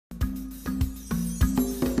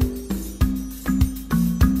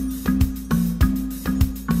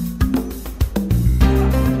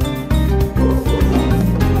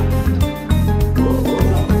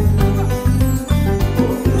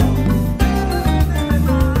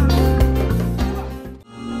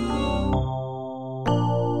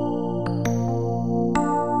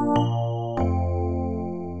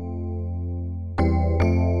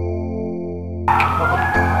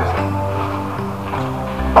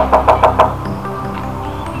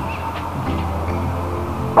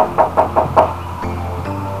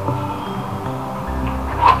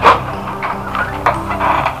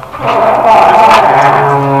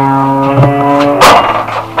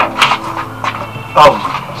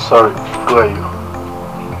Sorry, who are you?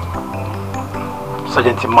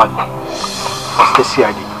 Sergeant Imad, what's the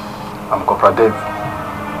CID? I'm Corporal Dave.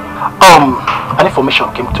 An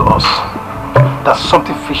information came to us that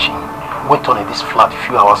something fishy went on in this flat a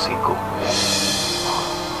few hours ago.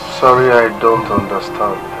 Sorry, I don't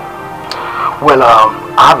understand. Well,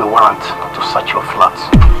 I have a warrant to search your flat.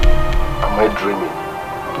 Am I dreaming?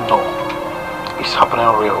 No, it's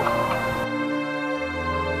happening real.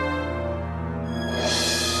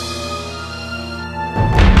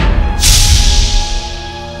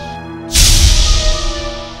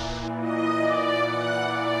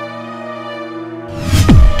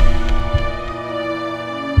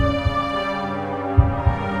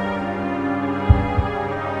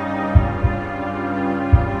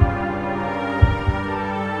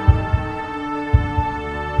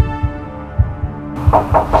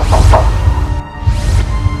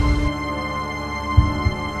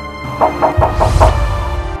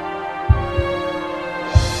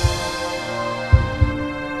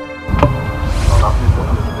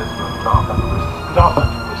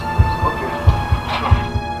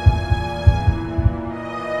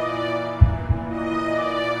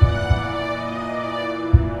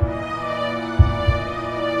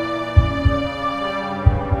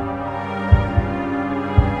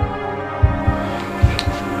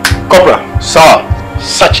 Sir.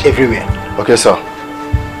 Search everywhere. Okay, sir.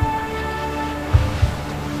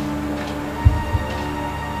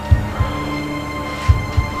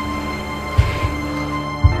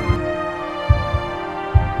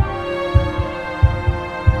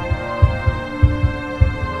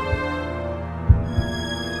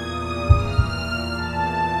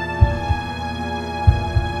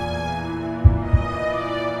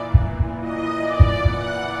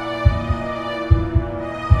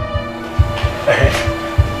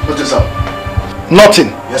 Nothing.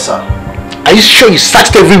 Yes, sir. Are you sure you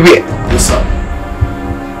searched everywhere? Yes, sir.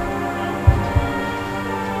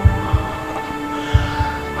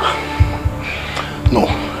 No.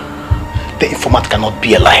 The informant cannot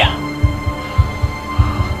be a liar.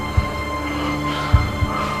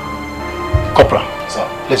 Corporal. Sir.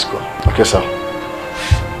 Let's go. Okay, sir.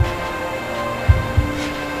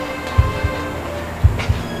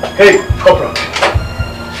 Hey, Corporal.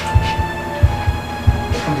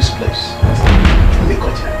 Open this place.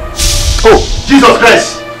 Oh, Jesus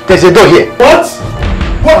Christ! There's a door here. What?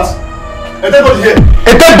 What? A dead body here.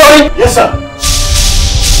 A dead body? Yes, sir.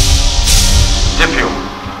 Deputy,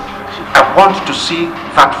 I want to see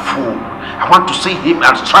that fool. I want to see him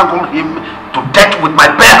and strangle him to death with my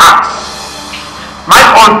bare hands. My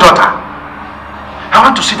own daughter. I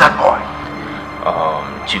want to see that boy.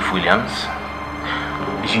 Chief Williams,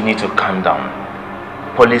 you need to calm down.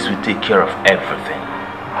 Police will take care of everything.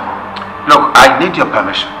 Look, I need your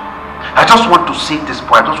permission. I just want to see this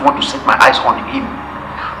boy. I just want to set my eyes on him.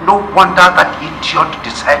 No wonder that idiot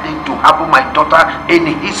decided to have my daughter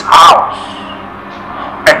in his house.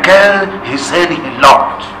 A girl he said he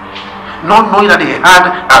loved. Not knowing that he had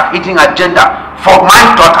a hidden agenda for my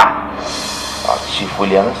daughter. Chief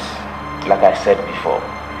Williams, like I said before,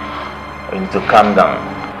 you need to calm down.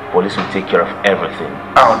 Police will take care of everything.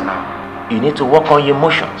 Oh no. You need to work on your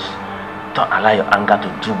emotions. Don't allow your anger to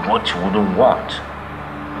do what you wouldn't want.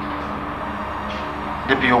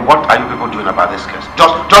 Deputy, what are you people doing about this case?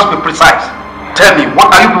 Just be precise. Tell me,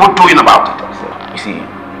 what are you people doing about it? You see,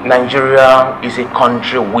 Nigeria is a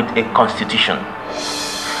country with a constitution.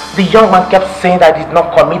 The young man kept saying that he did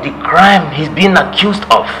not commit the crime he's being accused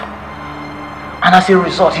of. And as a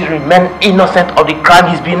result, he remained innocent of the crime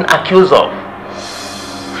he's being accused of.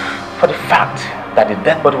 For the fact that the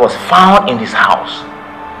dead body was found in this house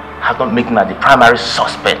has not made him the primary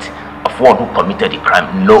suspect of one who committed the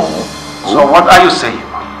crime. No. So what are you saying?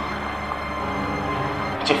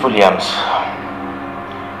 Chief Williams,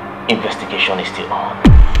 investigation is still on.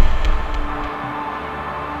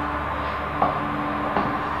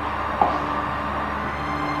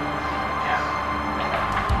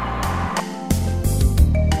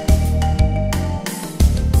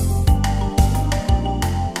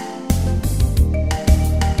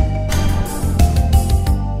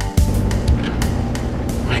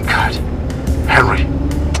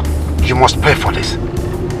 You must pay for this.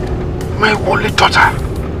 My only daughter.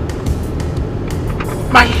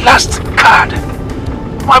 My last card.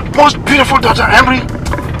 My most beautiful daughter, Henry.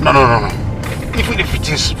 No. Even if it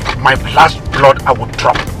is my last blood, I would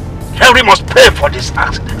drop. Henry must pay for this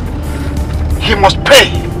accident. He must pay.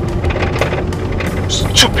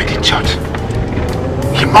 Stupid idiot.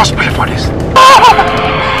 He must pay for this.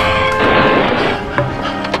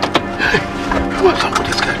 What's wrong with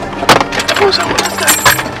this guy? What's wrong with this guy?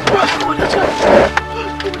 What's wrong with this guy?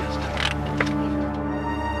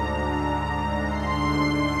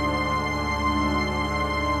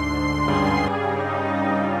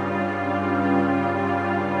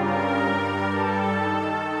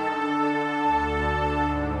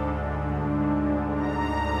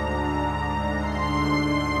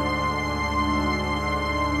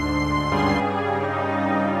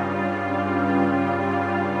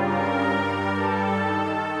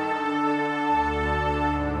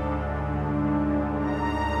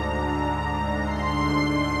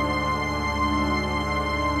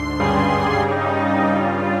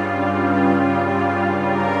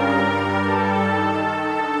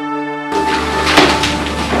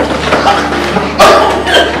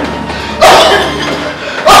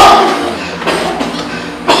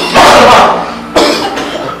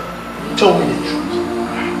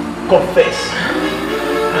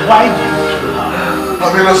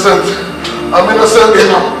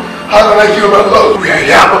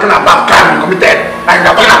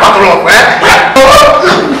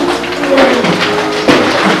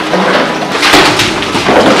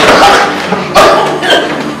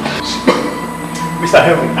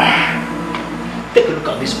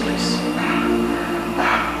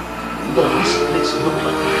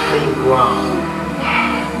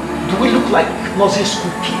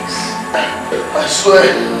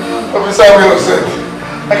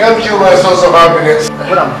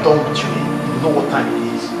 When I'm done with you, you know what time it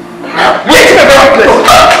is. Wait a minute, please!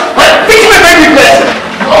 Wait a minute, please!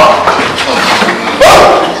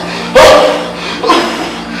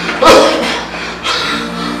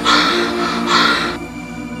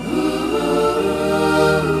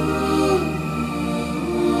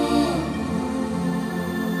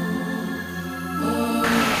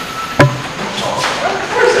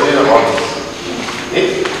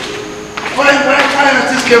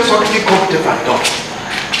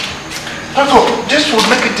 This would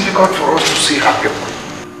make it difficult for us to see her people.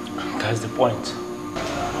 That's the point.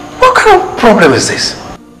 What kind of problem is this?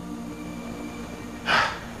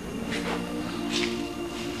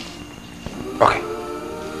 Okay.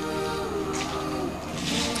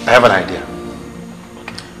 I have an idea.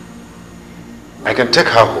 I can take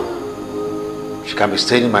her home. She can be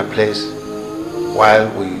staying in my place while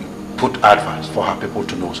we put adverts for her people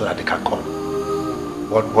to know so that they can come.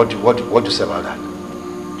 What do you say about that?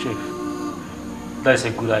 Chief, that's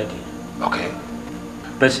a good idea. Okay.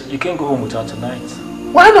 But you can't go home with her tonight.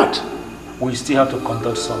 Why not? We still have to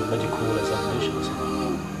conduct some medical examinations.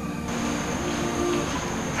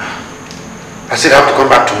 I still have to come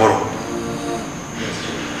back tomorrow.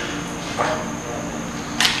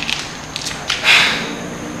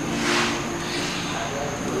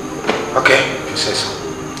 Okay, if you say so.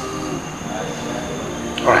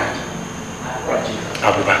 All right.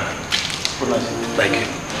 I'll be back. Good night. Thank you.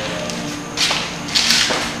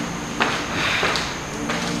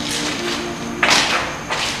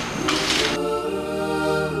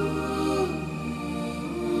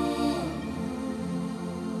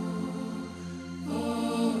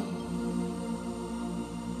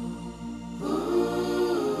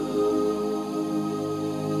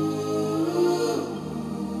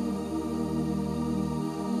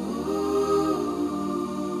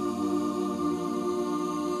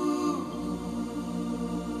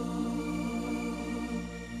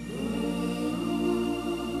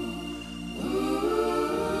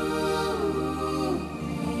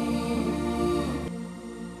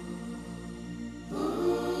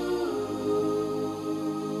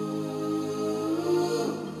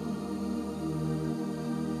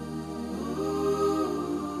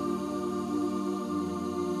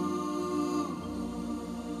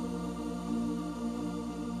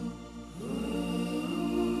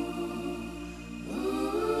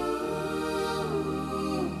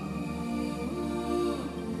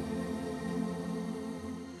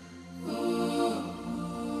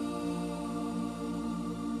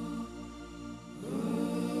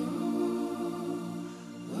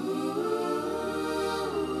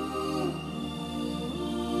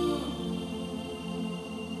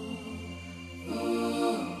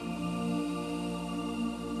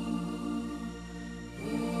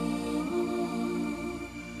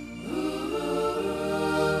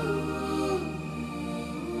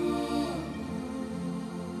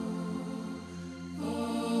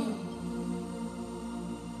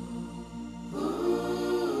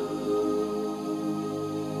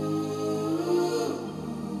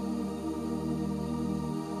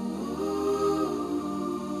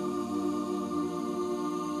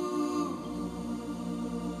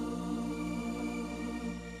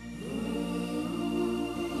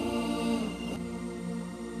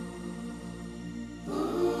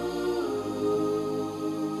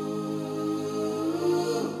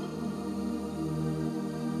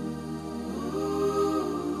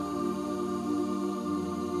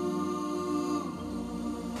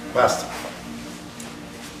 Pastor,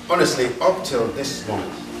 honestly, up till this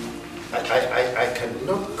moment, I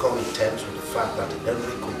cannot come in terms with the fact that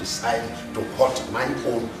Henry could decide to hurt my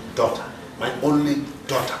own daughter, my only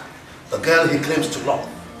daughter, the girl he claims to love.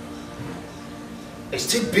 It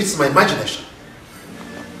still beats my imagination.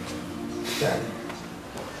 Daddy,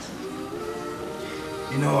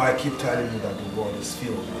 you know, I keep telling you that the world is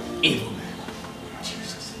filled with evil men.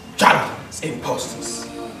 Jesus. Charlatans, imposters.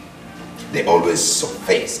 They always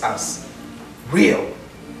surface as real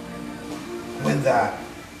when they're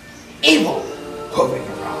evil hovering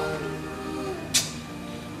around.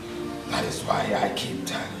 That is why I keep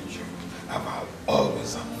telling you, I've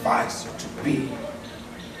always advised you to be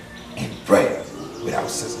in prayer without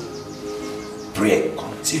ceasing. Pray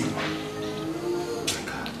continually.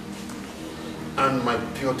 And my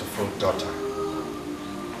beautiful daughter,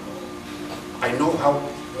 I know how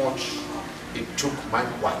much it took my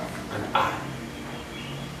wife and I,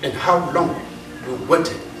 and how long we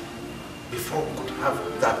waited before we could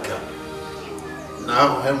have that girl.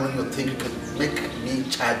 Now, Henry, you think you can make me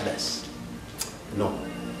childless? No.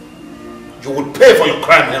 You will pay for your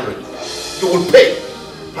crime, Henry. You will pay.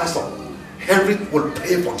 Pastor, Henry will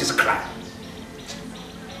pay for this crime.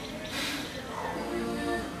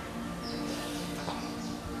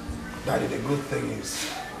 Daddy, the good thing is,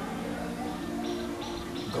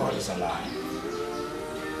 God is alive.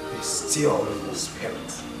 He's still in the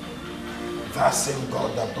spirit. That same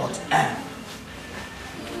God that brought Anne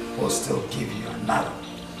will still give you another.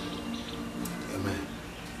 Amen.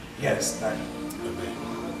 Yes, Daddy. Amen.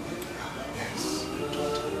 Yes.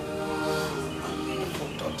 My beautiful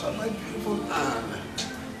daughter, my beautiful Anne.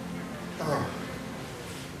 Oh.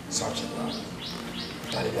 Such a God.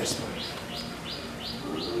 Daddy, let's pray.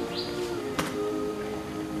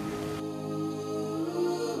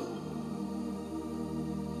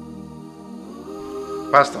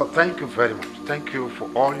 Pastor, thank you very much. Thank you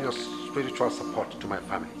for all your spiritual support to my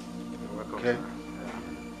family. You're welcome. Okay?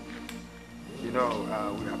 You know,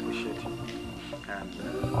 we appreciate you. And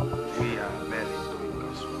we are barely doing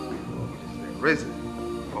God's work. It is the reason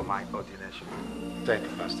for my ordination. Thank you,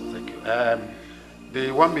 Pastor. Thank you.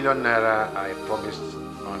 The 1 million naira I promised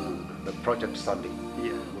on the project Sunday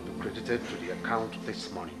will be credited to the account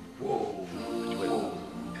this morning. Whoa. Whoa.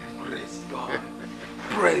 Praise God.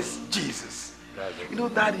 Praise Jesus. You know,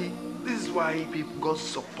 Daddy, this is why God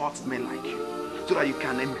supports men like you, so that you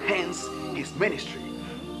can enhance his ministry.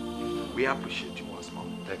 We appreciate you once more.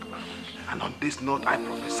 Thank you very much. And on this note, I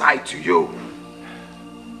prophesy to you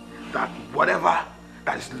that whatever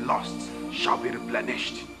that is lost shall be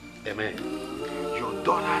replenished. Amen. Your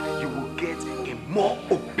daughter, you will get a more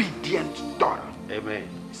obedient daughter. Amen.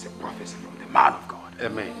 It's a prophecy from the man of God.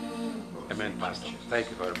 Amen. Amen, Pastor. Thank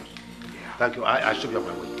you very much. Yeah. Thank you. I should be on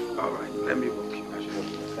my way. All right, let me walk you. I should be on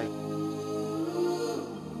my way. Thank you.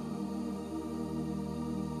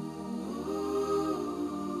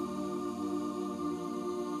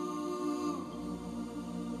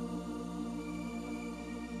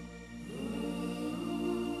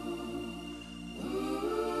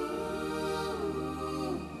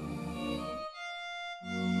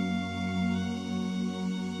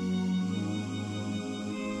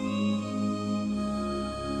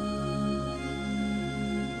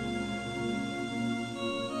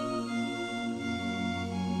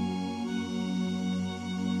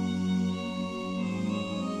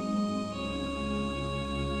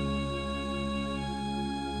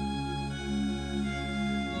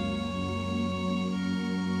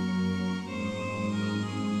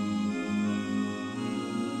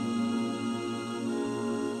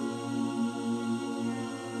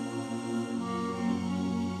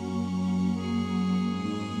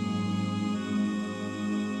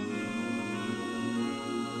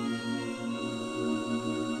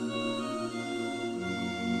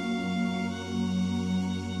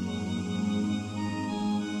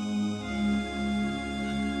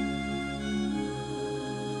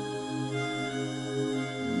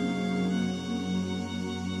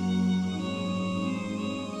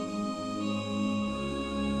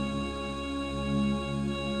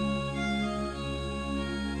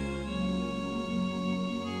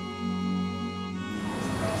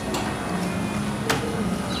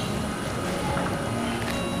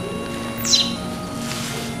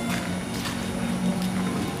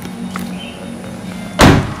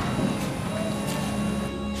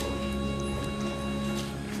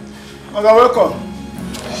 Anga, welcome.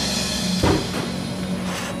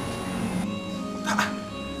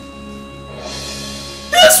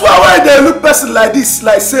 This one why they look person like this,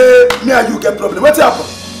 like say me and you get problem. What happened?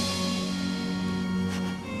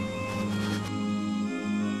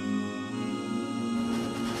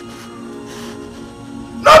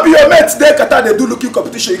 students they Qatar they do looking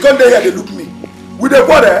competition. You come there here they look me. With the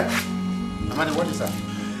border. Amadi, what is that?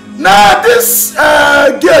 Nah, this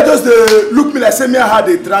girl just look me like say me I had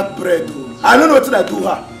a drag bread. I don't know what I do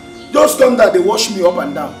her. Just come that they wash me up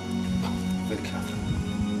and down. Very careful.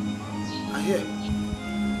 I hear.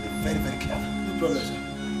 Very, very careful. No problem, sir.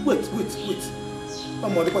 Wait.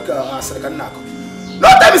 I'm on the back no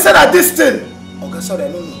tell me say that this thing. Okay, sorry,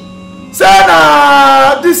 I don't know. Say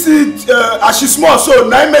this is as she small, so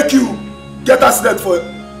now I make you get accident for it.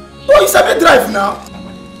 Oh, you sabi drive now.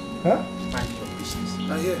 Huh? Mind your business.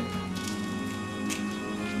 I hear.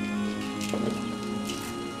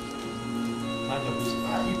 Mind your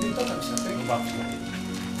business. You didn't talk about something about it.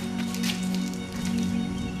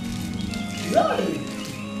 Yeah.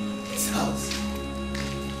 This house.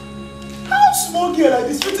 How small girl like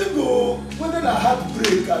this fitting go whether na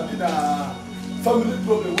heartbreak and been a family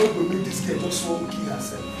problem wey go make this girl just wan kill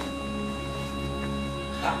herself.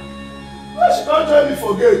 Why she can't join me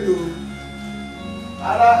for gate though?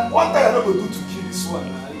 And one thing I no go do to kill this one.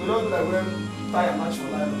 You go don do like when tire match for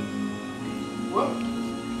life. Well,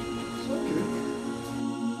 it's okay.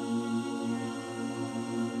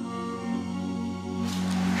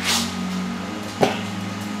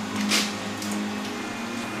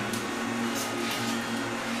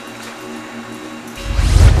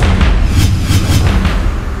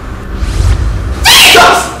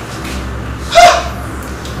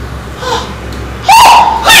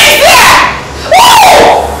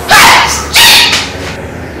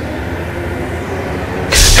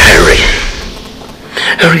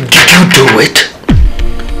 Harry, did you do it?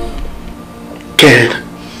 Ken,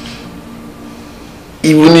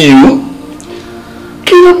 even you?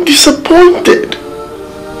 Ken, I'm disappointed.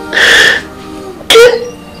 Ken,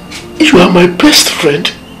 you are my best friend.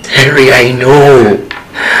 Harry, I know.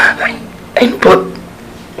 I know,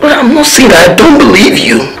 but I'm not saying that I don't believe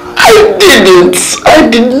you. I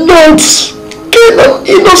did not. Ken, I'm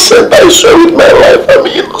innocent. I swear with my life, I'm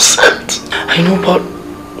innocent. I know, but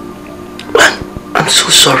I'm so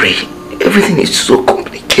sorry. Everything is so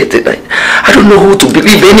complicated. I don't know who to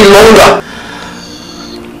believe any longer.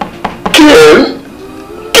 Ken,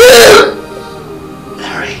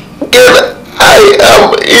 Harry, I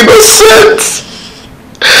am innocent.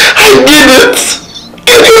 I did it.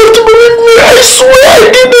 Ken, you have to believe me. I swear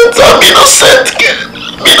I didn't. I'm innocent, Ken.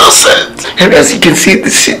 I'm innocent. Harry, as you can see,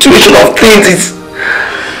 the situation of things is...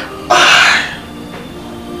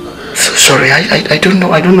 So sorry, I don't know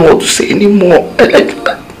what to say anymore.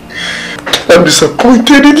 I'm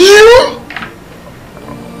disappointed in you.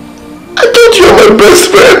 I thought you were my best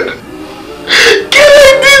friend. Ken,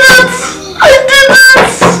 I did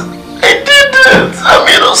it. I'm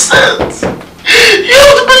innocent. You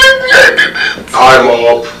have to believe me, I did it. I'm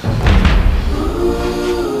up.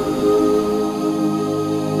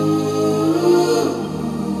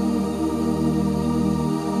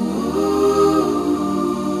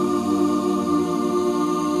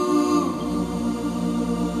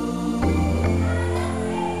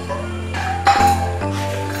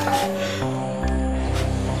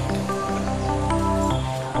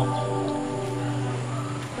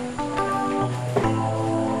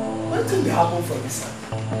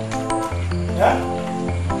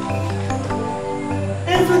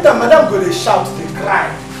 Every time madam go dey shout, dey cry.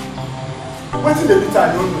 Wetin dey beat her, I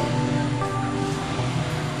don't know.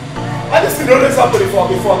 I just see the always happen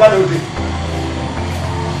before that old day.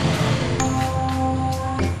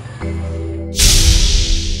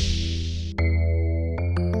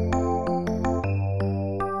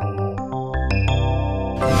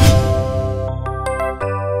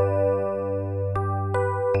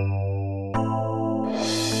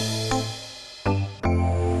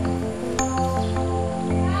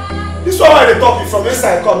 Why they talk you from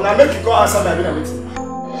inside come now make you go answer my meeting.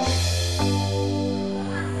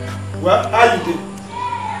 Well, how you did?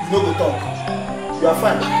 You no go talk. You are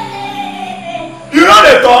fine. You know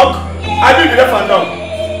they talk. I do the left and down.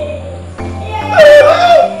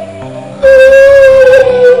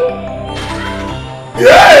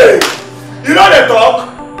 Yeah. You know they talk.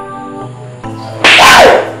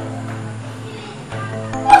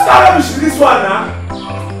 What's that rubbish in this one now?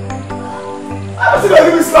 I'm still going to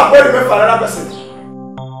give me slap when you wait for another person.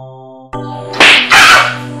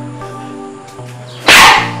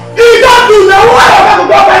 You don't do now. Why am I going to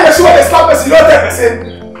go back and see what the slap person? You don't tell person.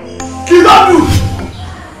 You don't do.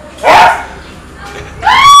 Huh?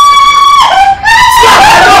 Slap!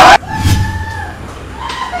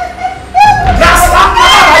 Now slap me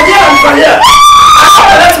out here and from here. I saw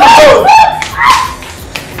the next one.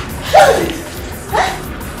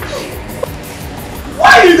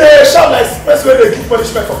 Why you dey shout like person wey dey give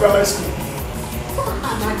punishment for primary school?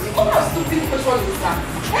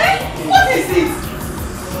 What is this?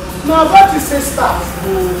 Now, what is this staff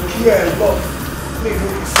who care a lot? They do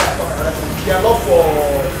this care a lot for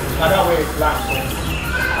another way life.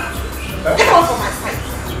 Get out from my sight.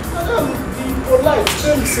 Madam, be polite.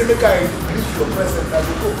 Tell me, say, make I greet your present as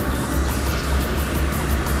you go.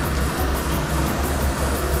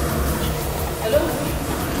 Hello?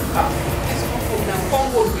 Let's come home now.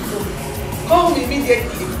 Come home with me. Come home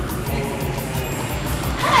immediately.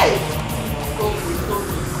 Hey! Go with me.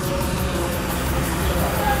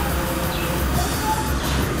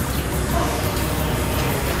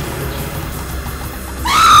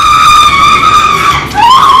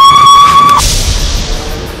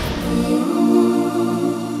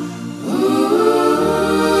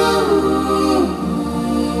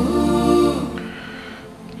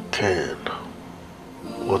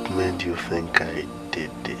 What made you think I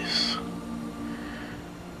did this?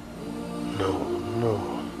 No.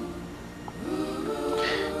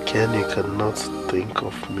 Ken, you cannot think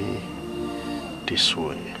of me this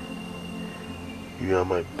way. You are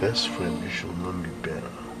my best friend. You should know me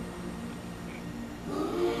better.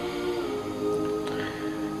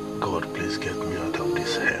 God, please get me out of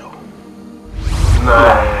this hell.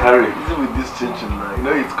 Nah, Harry, easy with this chinchin now. You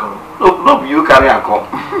know it's come. No, you carry and come.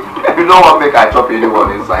 You don't want to make I chop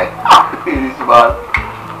anyone inside. It is bad.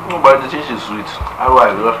 No, but the chinchin is sweet. How do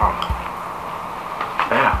I do that?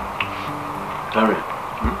 Yeah. Harry,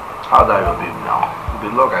 how are your baby now? The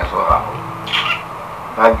look I saw her.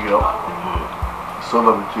 That girl, it's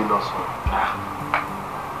over between us.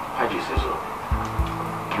 How do you say so?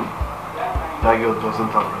 That girl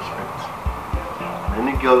doesn't have respect. And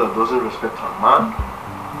any girl that doesn't respect her man,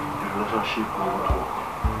 the relationship won't work.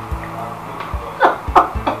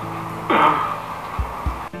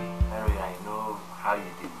 Harry, I know how you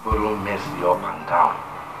did borrow mercy up and down.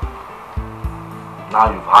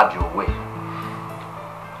 Now you've had your way.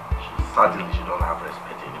 Certainly she don't have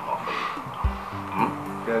respect anymore for you.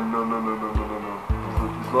 Yeah, no.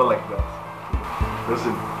 It's not like that.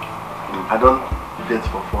 Listen, I don't date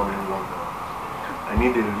for fun any longer. I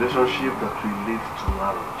need a relationship that will lead to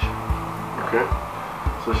marriage. Okay?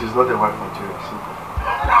 So she's not a wife material, simple.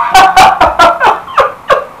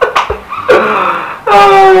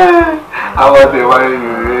 I want a wife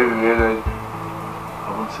relationship. I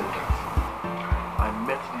won't say that. I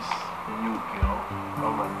met this new girl.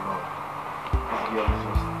 Oh my god. This girl is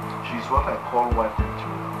just... She's what I call wife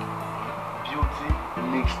material. Beauty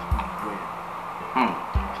mixed with brain. I'm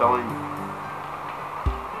telling you.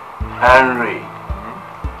 Henry,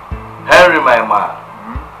 my man.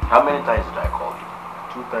 How many times did I call you?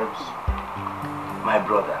 2 times. My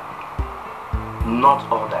brother, not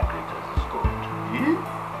all that glitters is gold. Yeah?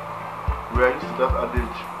 We are used to that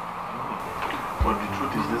adage. But the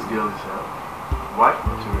truth is, this girl is wife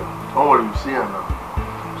material. Don't worry, you see her now.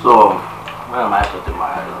 So, when am I setting my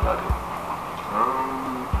eyes on that girl?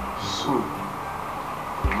 Soon.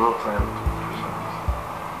 No time to precise.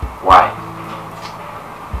 Why?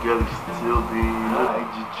 The girl is still the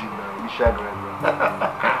IGG now, Instagram.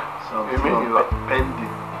 So I'm still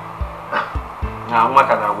pending. Now, what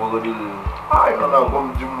can I work with you? I don't know,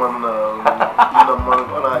 I'm doing man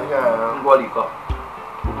What do you call?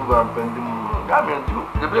 I'm pending. I mean,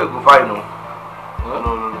 the play go fine, no? No.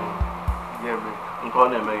 Yeah, man. I'm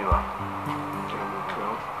calling him, you are.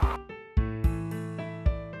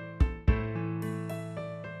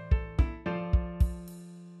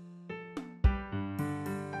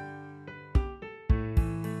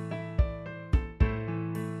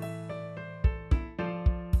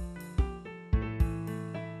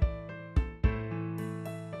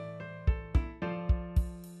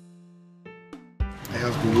 I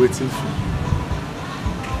have been waiting for you.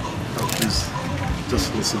 Now please, just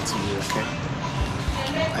listen to me, okay?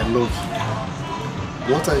 I love you.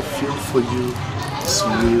 What I feel for you is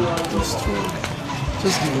real and strong.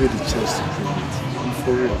 Just give me the chance to prove it. I'm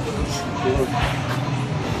for real, please.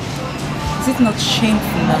 Is it not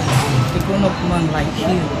shameful that a grown-up man like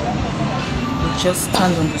you would just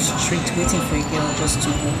stand on the street waiting for a girl just to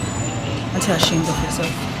walk? Aren't you ashamed of yourself?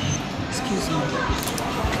 Excuse me.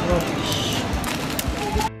 Rubbish.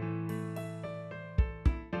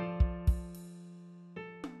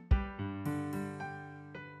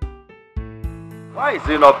 Why is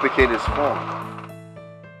he not picking his phone?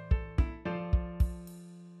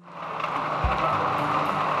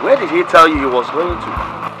 Where did he tell you he was going to?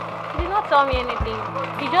 He did not tell me anything.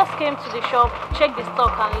 He just came to the shop, checked the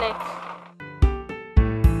stock and left.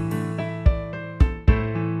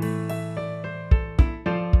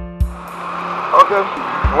 Okay,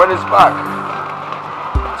 when he's back,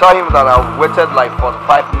 tell him that I've waited like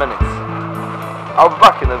 45 minutes. I'll be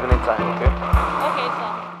back in the evening time, okay? Okay, sir.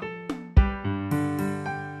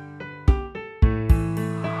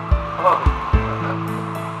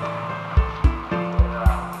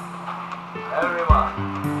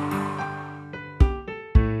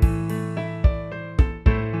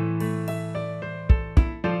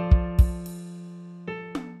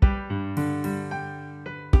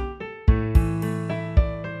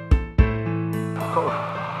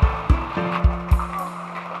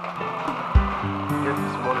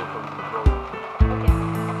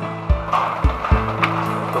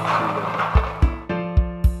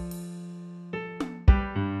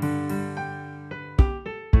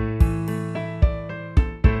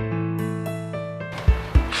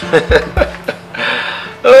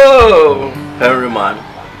 Oh, Henry man.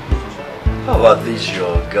 How about this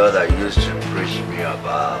your girl that used to preach me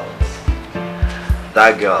about?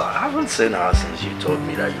 That girl, I haven't seen her since you told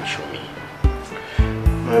me that you show me.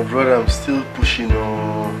 My brother, I'm still pushing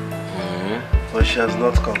on. But she has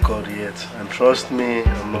not conquered yet. And trust me,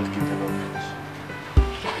 I'm not giving up.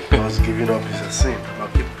 Because giving up is a sin. I'll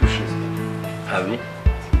keep pushing. Have you?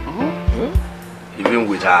 Even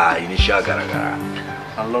with her initial gara-gara.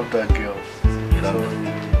 I love that girl. You know,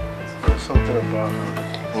 there's something about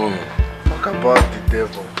her. Talk about the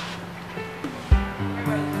devil.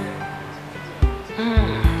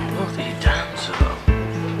 What a dancer.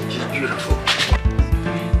 She's beautiful.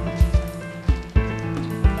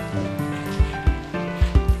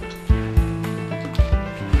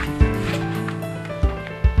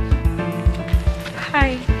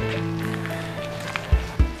 Hi.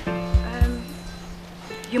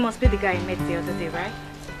 You must be the guy I met the other day, right?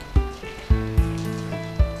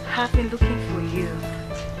 I've been looking for you.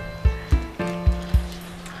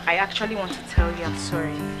 I actually want to tell you I'm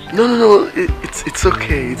sorry. No, it's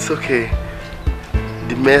okay, it's okay.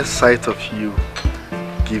 The mere sight of you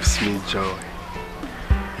gives me joy.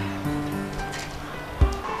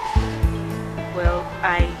 Well,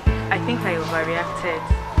 I think I overreacted.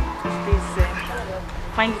 Please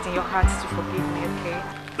find it in your heart to forgive me, okay?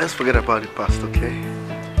 Let's forget about the past, okay?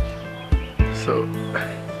 So,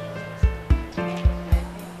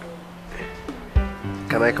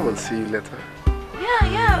 can I come and see you later?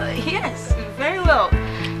 Yes, very well.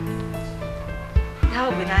 That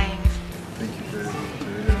would be nice. Thank you very much. I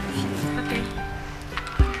really appreciate it. Okay.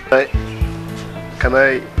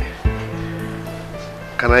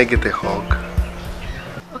 Can I get a hug?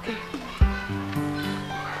 Okay.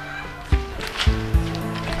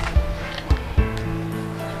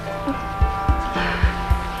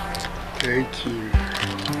 Thank you.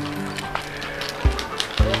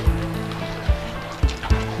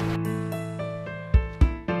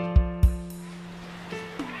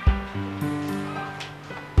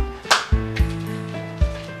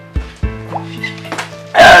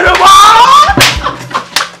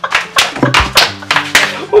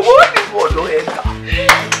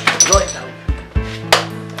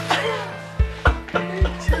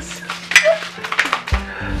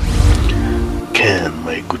 Ken,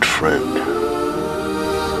 my good friend.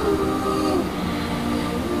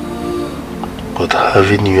 But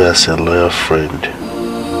having you as a loyal friend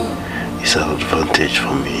is an advantage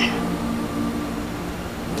for me.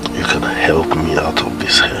 You can help me out of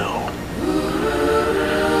this hell.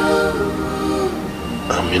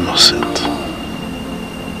 I'm innocent.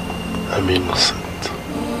 I'm innocent.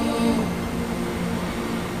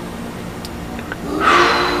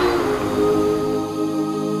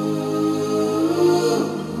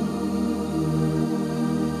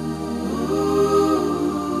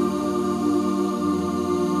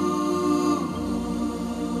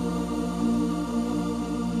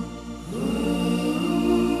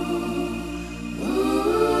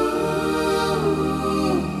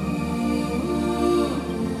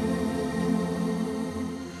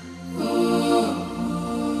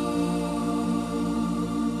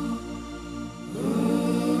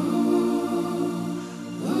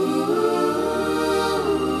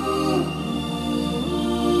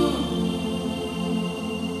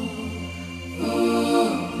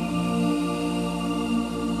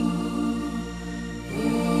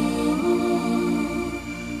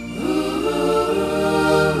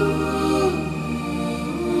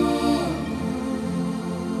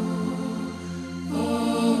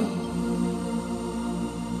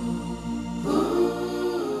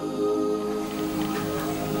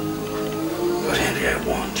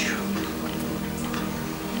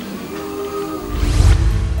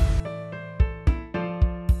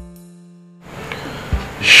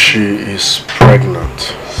 She is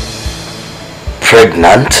pregnant.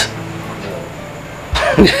 Pregnant?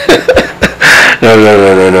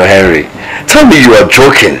 No, Henry. Tell me you are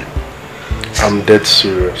joking. I'm dead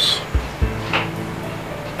serious.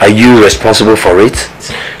 Are you responsible for it?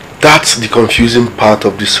 That's the confusing part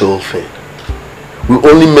of this whole thing. We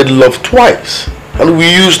only made love twice and we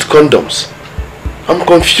used condoms. I'm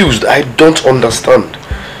confused. I don't understand.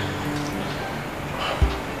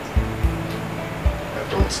 I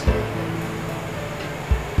don't know.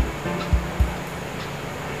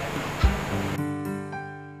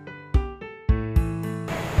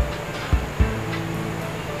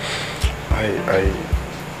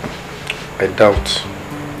 I doubt.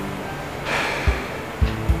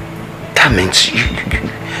 That means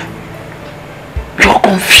you're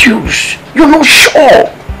confused. You're not sure.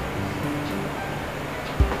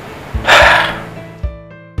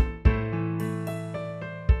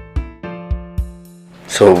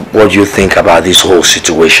 So what do you think about this whole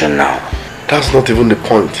situation now? That's not even the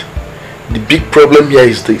point. The big problem here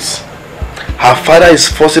is this. Her father is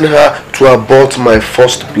forcing her to abort my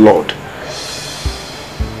first blood.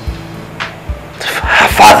 Her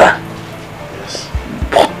father? Yes.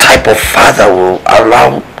 What type of father will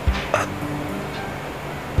allow...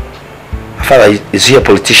 Her father, is he a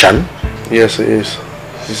politician? Yes, he is.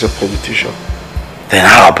 He's a politician. Then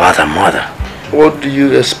how about her mother? What do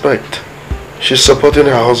you expect? She's supporting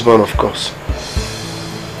her husband, of course.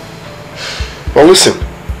 Now listen,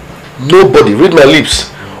 nobody, read my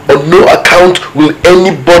lips, on no account will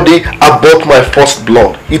anybody abort my first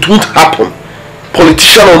blood. It won't happen.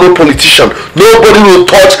 Politician or no politician, nobody will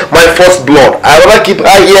touch my first blood. I'd rather keep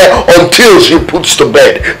her here until she puts to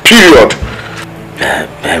bed. Period.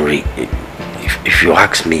 Henry, if you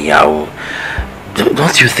ask me,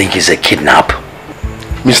 don't you think it's a kidnap?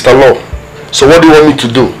 Mr. Law, so what do you want me to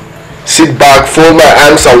do? Sit back, fold my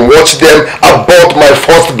hands and watch them abort my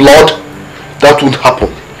first blood? That won't happen.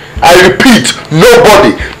 I repeat,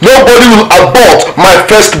 nobody will abort my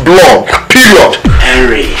first blood. Period.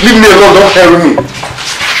 Henry. Leave me alone, don't hurry me.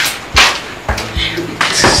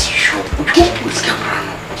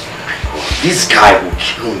 This guy will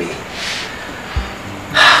kill me.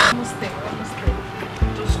 Almost there.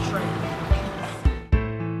 Just try.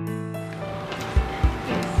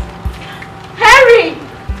 Harry!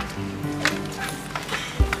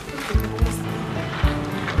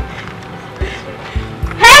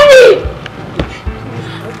 Harry!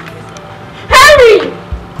 Harry!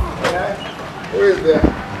 Who is there?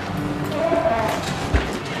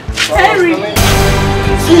 Harry!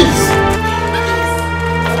 Jeez!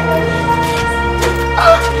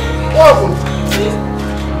 What happened?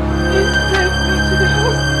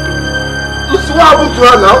 Lucy, what happened to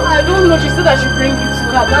her now? I don't know. She said I should bring you to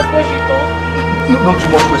her. That's what she told me. No too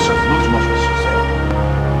much questions. No too much questions.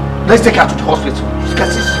 Let's take her to the hospital. You can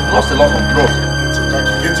see she lost a lot of blood.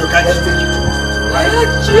 Get your car. Let's take you to the hospital. I had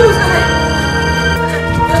chills.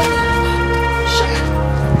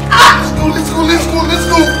 Let's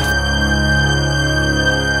go.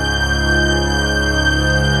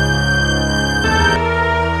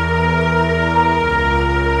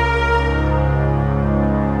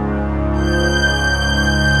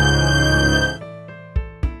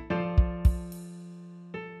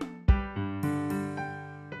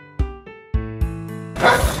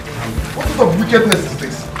 What sort of wickedness is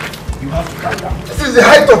this? You have to calm down. This is the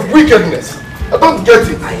height of wickedness. I don't get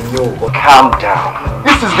it. I know, but calm down.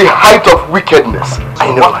 This is the height of wickedness. I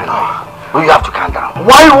know. You have to calm down.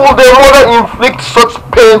 Why would the mother inflict such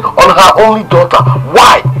pain on her only daughter?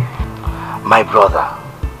 Why? My brother,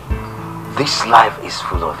 this life is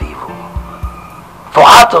full of evil. For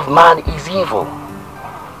heart of man is evil.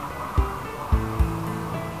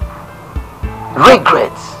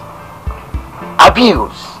 Regrets,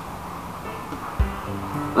 abuse,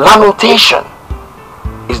 lamentation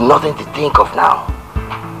is nothing to think of now.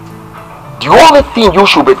 The only thing you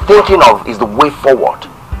should be thinking of is the way forward.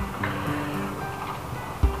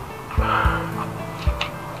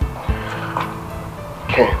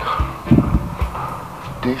 Ken,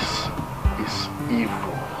 this is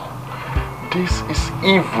evil. This is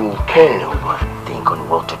evil, Ken. Think on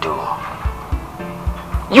what to do.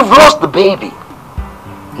 You've lost the baby.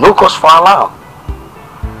 No cause for alarm.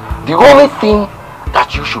 The only thing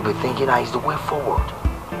that you should be thinking of is the way forward.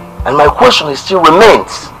 And my question still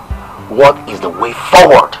remains. What is the way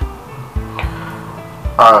forward?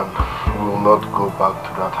 And we will not go back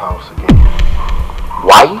to that house again.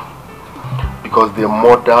 Why? Because they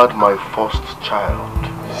murdered my first child.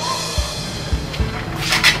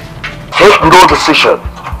 Take no decision.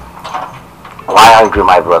 Why angry,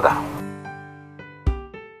 my brother?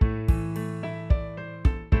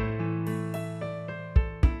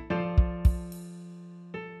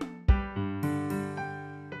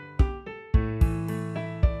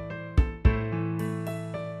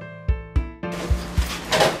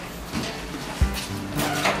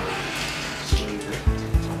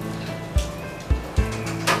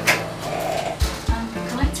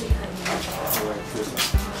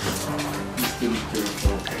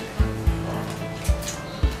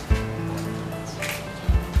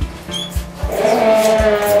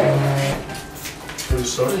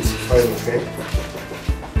 sorry, it's fine, okay?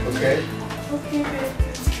 Okay? Okay, babe.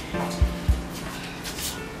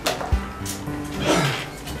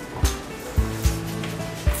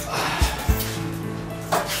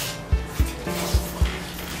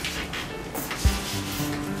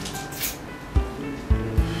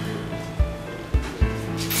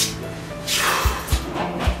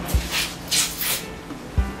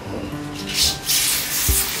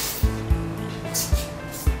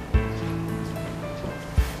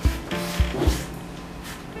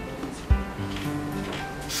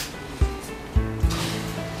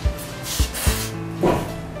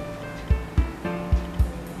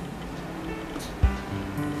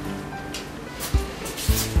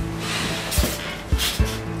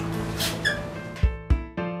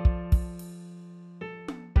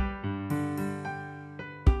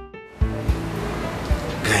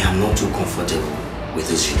 with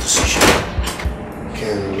this decision.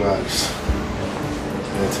 Can't relax.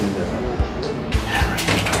 Nothing there. Harry,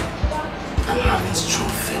 I'm having strong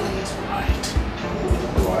feelings, right?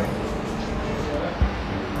 Why?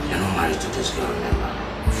 You're not married to this girl, remember?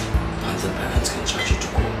 And the parents can charge you to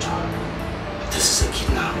court. This is a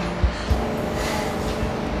kidnap.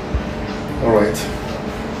 Alright,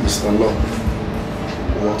 Mr. Love,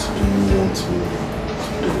 what do you want me to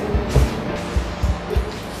do?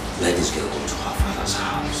 Let this girl go to her father's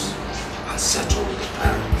house and settle with the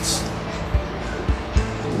parents.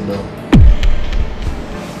 No.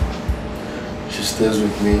 She stays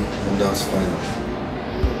with me and that's fine.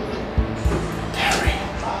 Harry,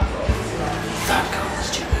 that girl is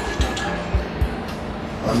your only daughter.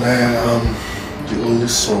 And I am the only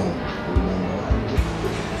son, remember?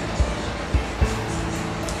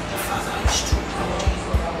 The father is too proud.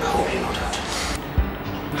 I hope you know that.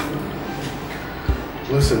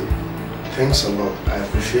 Listen, thanks a lot. I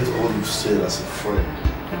appreciate all you've said as a friend.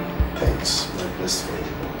 Thanks, my best friend.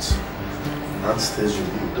 But Aunt stays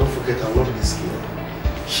with me. Don't forget, I love this girl.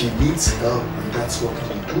 She needs help, and that's what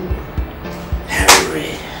we do.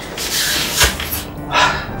 Henry.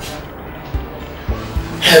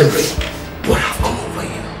 Henry, what have come over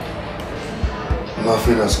you?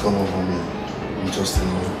 Nothing has come over me. I'm just in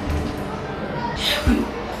love. Henry,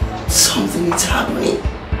 something is happening.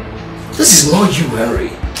 This is not you,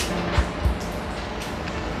 Henry.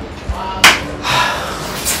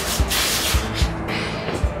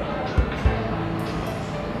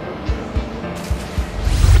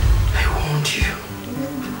 I warned you.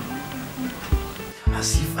 As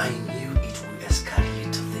if I knew it would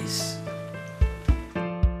escalate to this.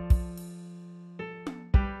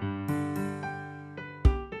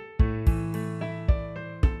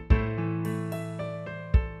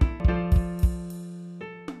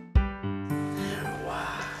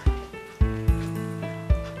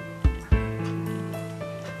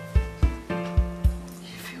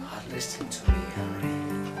 Listen to me, Henry.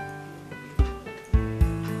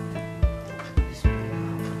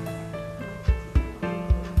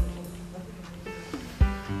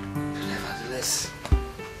 Nevertheless,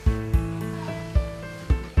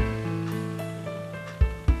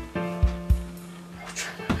 I'll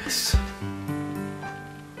try my best.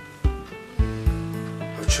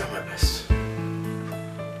 I'll try my best.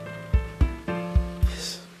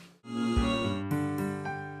 Yes.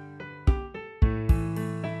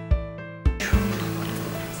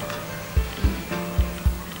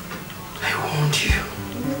 You.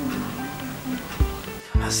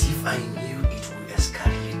 As if I knew it would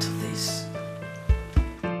escalate to this.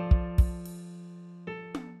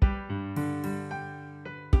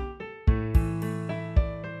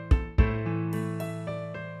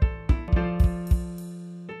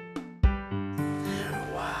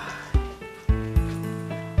 Why?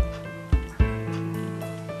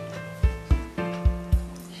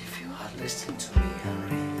 If you had listened to me,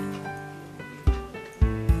 Henry.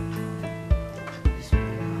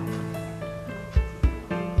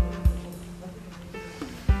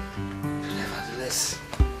 Nevertheless,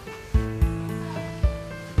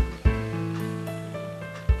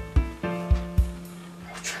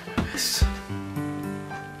 I'll try my best.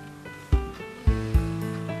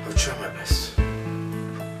 I'll try my best.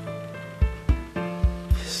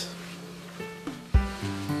 Yes.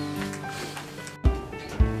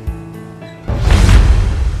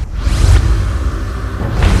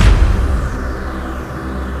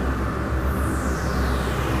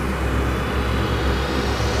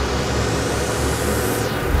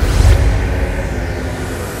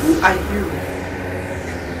 Who are you?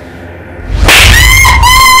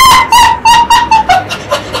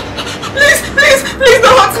 Please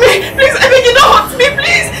don't hurt me. Please, I beg you, don't hurt me.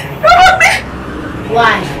 Please, don't hurt me.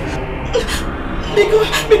 Why?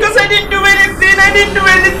 Because I didn't do anything. I didn't do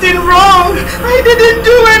anything wrong. I didn't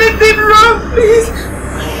do anything wrong, please.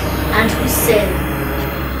 And who said?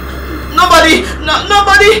 Nobody.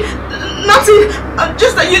 Nobody. Nothing.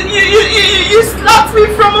 Just that you slapped me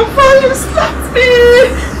from afar. You slapped me.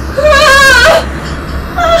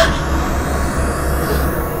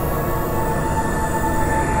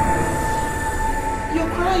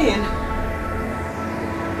 You're crying.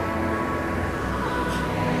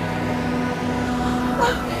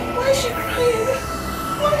 Why is she crying?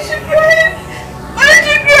 Why is she crying? Why is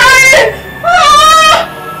she crying?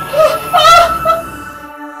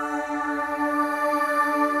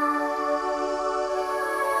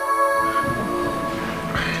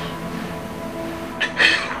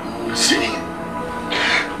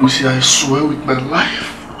 Lucy, I swear with my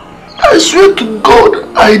life. I swear to God,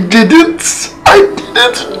 I didn't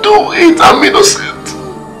do it. I'm innocent.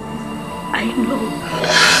 I know.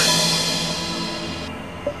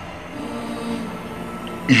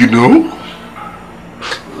 You know?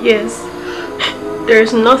 Yes. There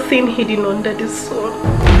is nothing hidden under the sun.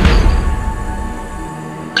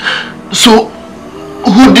 So,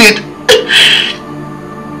 who did?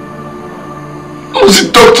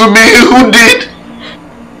 Lucy, talk to me. Who did?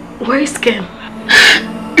 Where is Ken?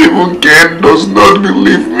 Even Ken does not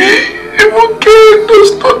believe me. Even Ken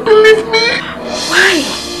does not believe me. Why?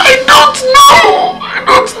 I don't know. I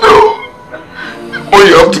don't know. Oh,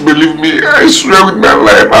 you have to believe me. I swear with my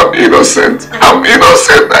life, I'm innocent. I'm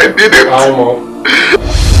innocent. I didn't. Hi, Mom.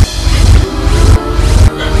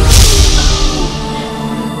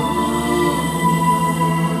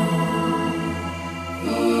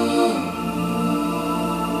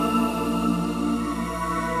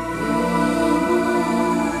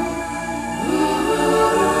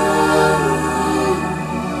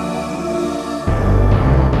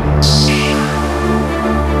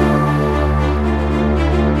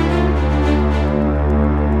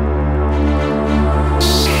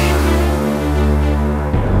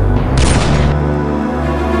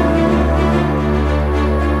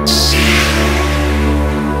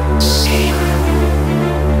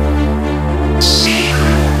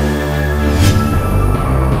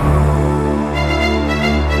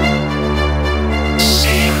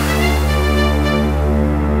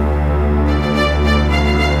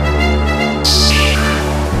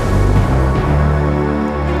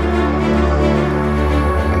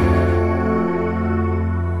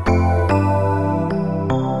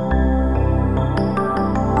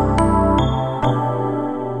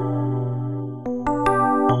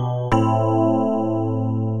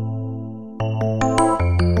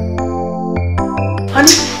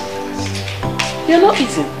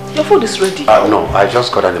 Food is ready. No, I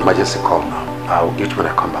just got an emergency call now. I'll eat when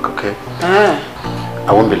I come back, okay?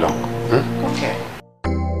 I won't be long. Okay.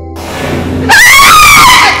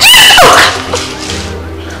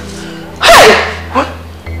 Hey! What?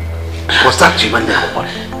 Was that Chinenye Ubah?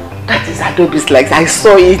 That is Adobe's legs. I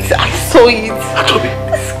saw it. I saw it. Adobe?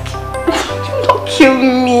 Do not kill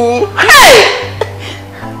me. Hey!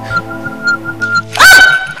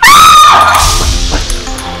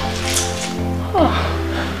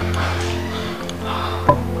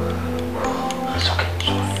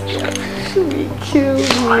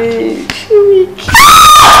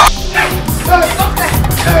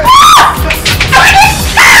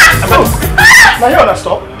 Now you wanna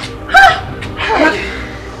stop?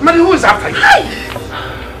 Madam, who is after you?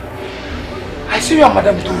 I see you and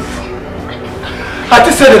Madam do. I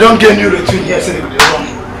just said they don't get new routine here, so they run.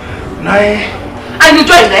 Now, and you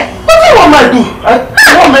join there? What do you want me to do? I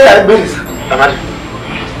want me to do this. Madam,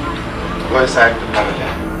 go inside the lavender.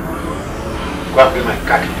 Go and bring my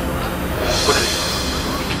card. Go to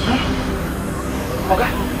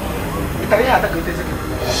Okay.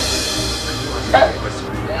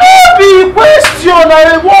 No be question.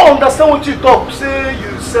 I won't understand what you talk. Say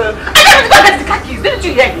you say. I didn't go get the car keys. Didn't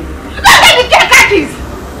you hear me? I didn't get the car keys.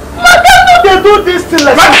 Madam, they do this thing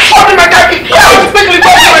like that. Fuck my car keys. Yeah, quickly go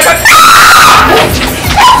to my car keys.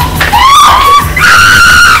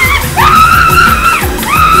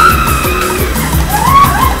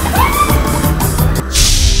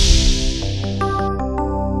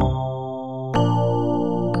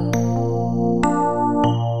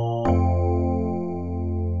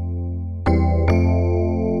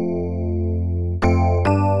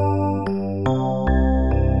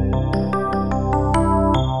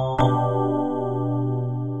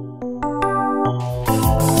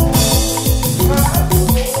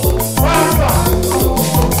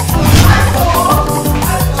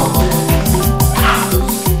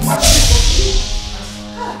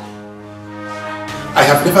 I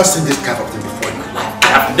have never seen this kind of thing before in my life. I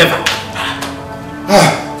have never.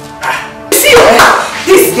 See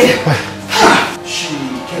this girl. She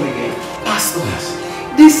came again. Pastor,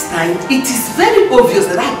 this time it is very obvious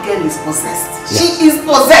that that girl is possessed. Yes. She is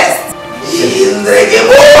possessed.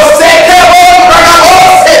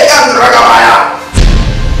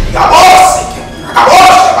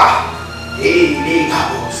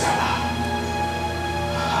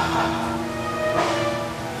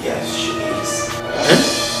 Yes, she is.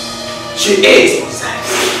 She is possessed.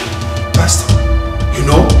 Pastor, you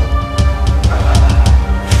know?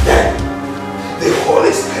 Then the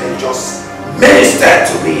Holy Spirit just ministered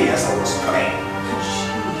to me as I was praying.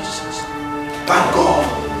 Jesus. But God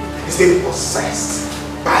is being possessed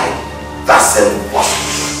by that same force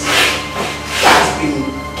that has been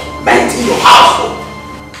meant in your household.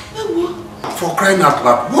 For crying out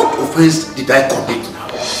loud, what offense did I commit now?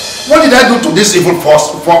 What did I do to these evil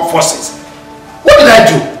forces? What did I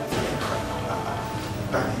do?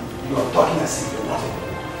 You are talking as if you're nothing.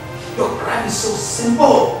 Your crime is so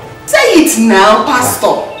simple. Say it now,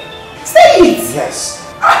 Pastor. Say it. Yes.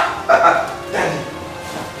 Daddy,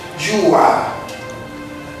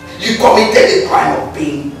 you committed the crime of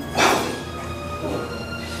being wealthy.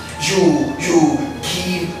 You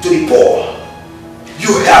give to the poor.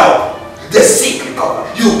 You help the sick recover.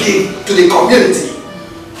 You give to the community.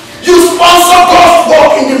 You sponsor God's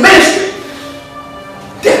work in the ministry.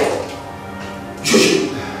 Therefore, you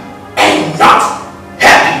should and not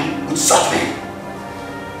happy with such men.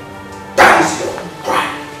 That is your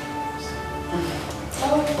crime.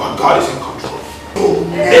 But God is in control.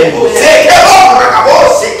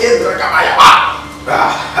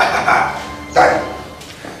 Daddy,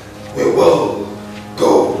 we will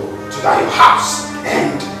go to that your house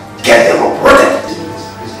and get them uprooted.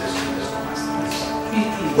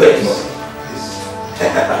 Wait,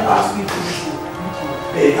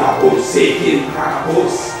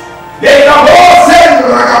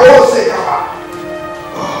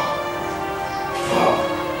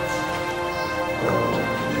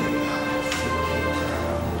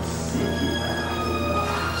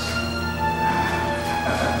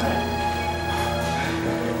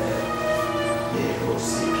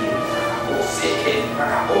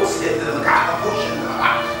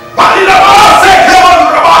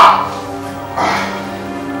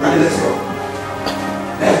 let's go.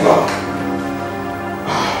 Let's go.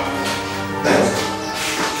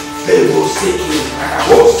 They will seek him.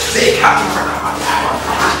 Will seek him.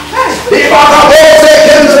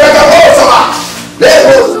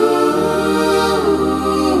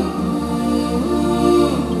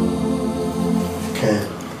 Ken.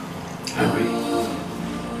 Henry.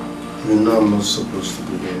 You know I'm not supposed to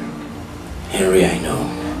be here. Henry, I know.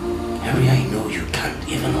 Henry, I know you can't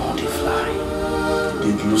even hold a fly.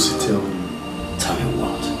 Did Lucy tell you? Tell me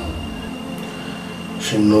what?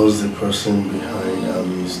 She knows the person behind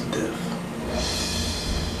Ami's death.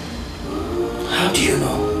 How do you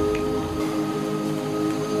know?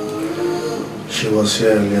 She was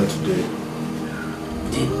here earlier today.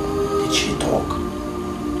 Did she talk?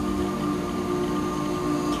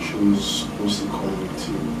 She was supposed to come with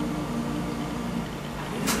you.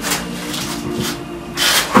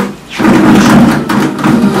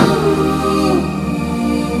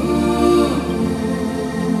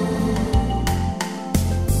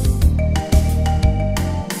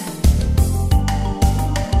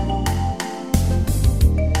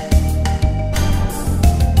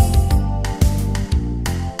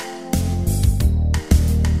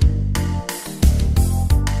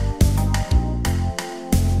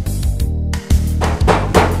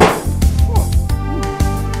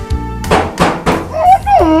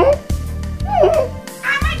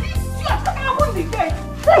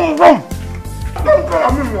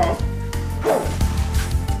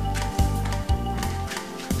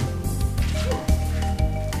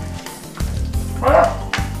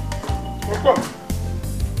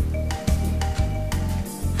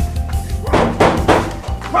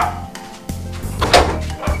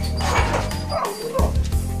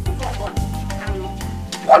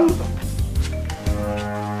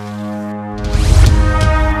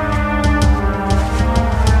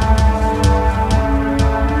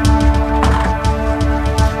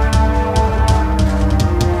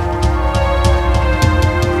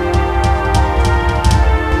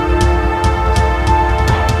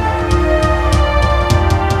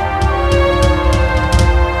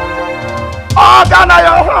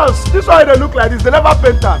 This why they look like this, they never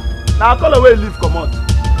paint them. Now call away leave come on.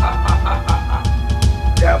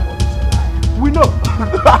 We know.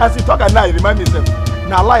 As you talk at night, remind me self.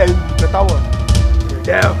 Now lie is the better one. The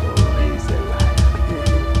devil is a lie.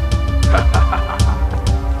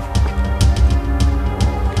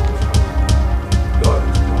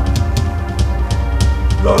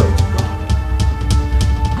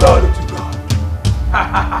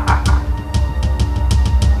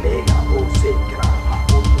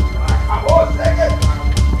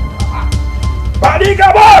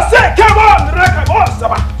 Igabose, come on,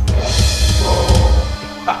 Rakabosaba.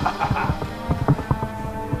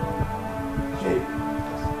 Hey,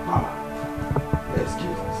 Mama,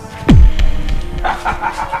 excuse us.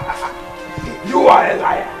 You are a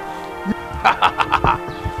liar.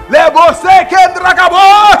 Lebose,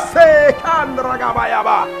 Kendrakabose,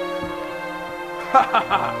 Kandragabayaba.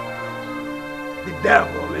 The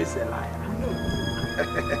devil is a liar.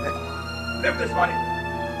 Leave this money.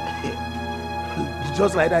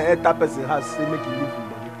 Just like that, that person has to make you leave the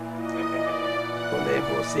money.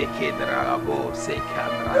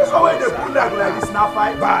 That's why they put that like this now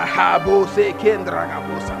fight. Oh,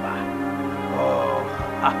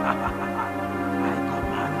 I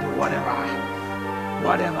command you,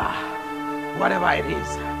 whatever it is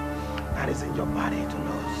that is in your body to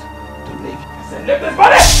lose, to leave. Leave this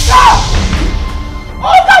body!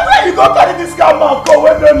 Oh, that's why you go carry this guy man go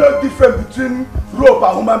when there's no difference between rope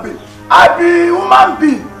and human being. I be human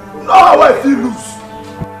being. Know how I feel loose.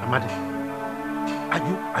 Amadi,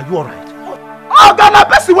 are you alright? Oh, Ghana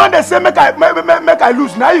person when they say make I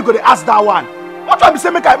lose, now you go to ask that one. What time you say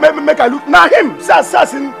make I lose? Now him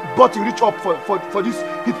says in but he reach up for this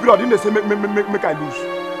hit period. Then they say make I lose.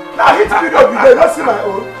 Now hit period we dey not see my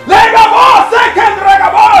own. Legabo second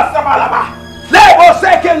ragabo sabalaba. Lego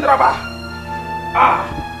second raba. Ah.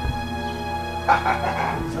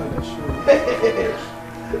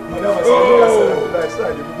 Do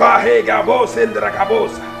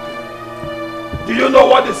you know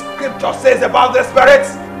what the scripture says about the spirits?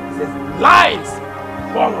 It says, lines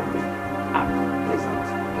follow me at pleasant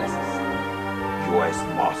places. You are a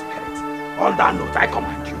small spirit. On that note, I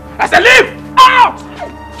command you. I say, leave out!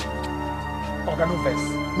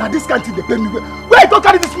 Organoverse. Now this can't they pay me. Where don't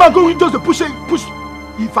carry this man go? You just push.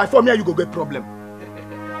 If I fall here, you go get problem.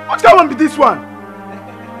 What can one be this one?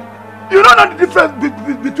 You don't know the difference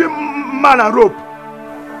between man and rope.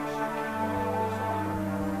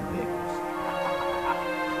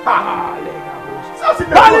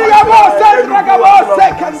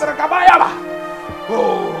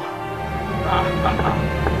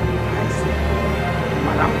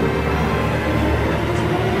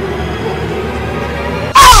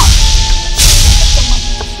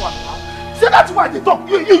 See, that's why they talk.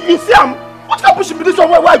 You see him? What can push me this one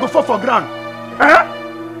where I go fall for ground? Huh?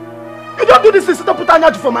 You don't do this and sit up put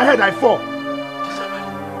energy for my head, I fall.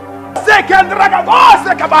 Second ragabo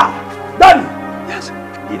sekaba. Done. Yes,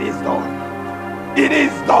 it is done. It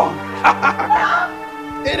is done.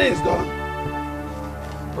 It is done.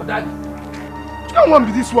 But Daddy, you don't want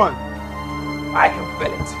to be this one. I can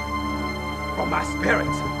feel it from my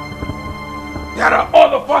spirit. There are all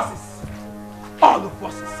the forces. All the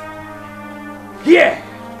forces. Here,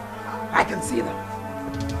 I can see them.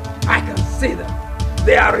 I can see them.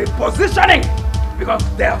 They are repositioning because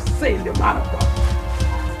they have seen the man of God.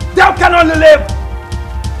 They can only live.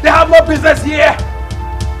 They have no business here.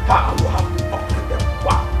 How you have to operate them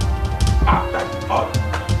one after the other.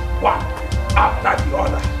 One after the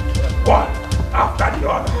other. One after the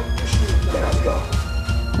other. Let us go.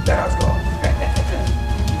 Let us go.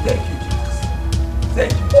 Thank you, Jesus. Thank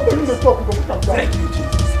you, Jesus. Thank you,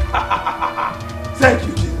 Jesus. Thank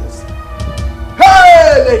you, Jesus.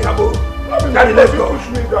 Hey, Lekabo. Daddy, let's go. You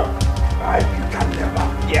can never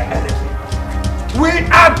hear anything. We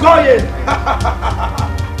are going.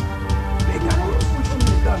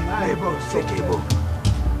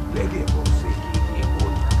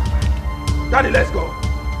 Daddy, let's go.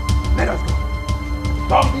 Let us go.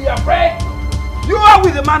 Don't be afraid. You are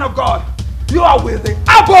with the man of God. You are with the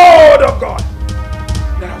abode of God.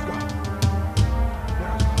 Let us go. Let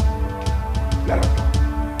us go. Let us go.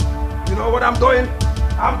 You know what I'm doing?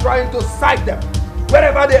 I'm trying to sight them.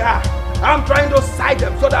 Wherever they are, I'm trying to sight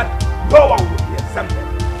them so that no one will be exempted.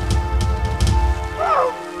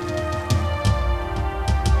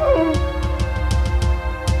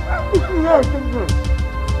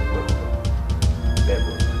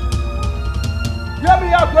 Hear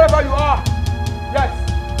me out wherever you are. Yes.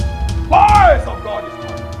 Voice of God is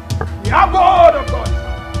coming. The abode of God is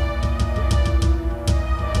coming.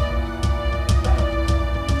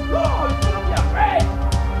 No, you shouldn't be afraid.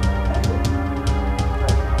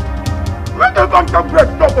 When they come to break,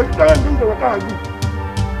 stop and tell them what I do.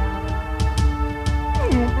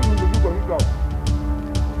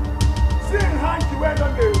 Seeing hanky where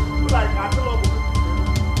don't they do like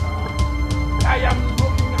I am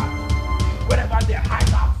looking at wherever their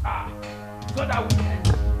hideouts are, so that we can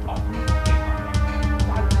uproot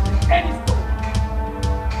any stone.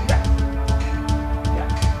 Yes.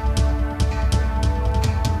 Yes.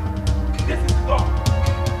 This is God.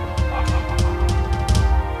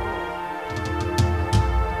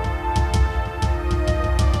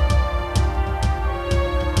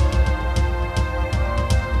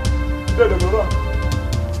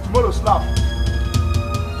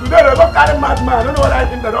 man. I don't know what I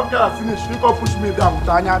think the doctor has finished. You can push me down with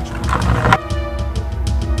Anya.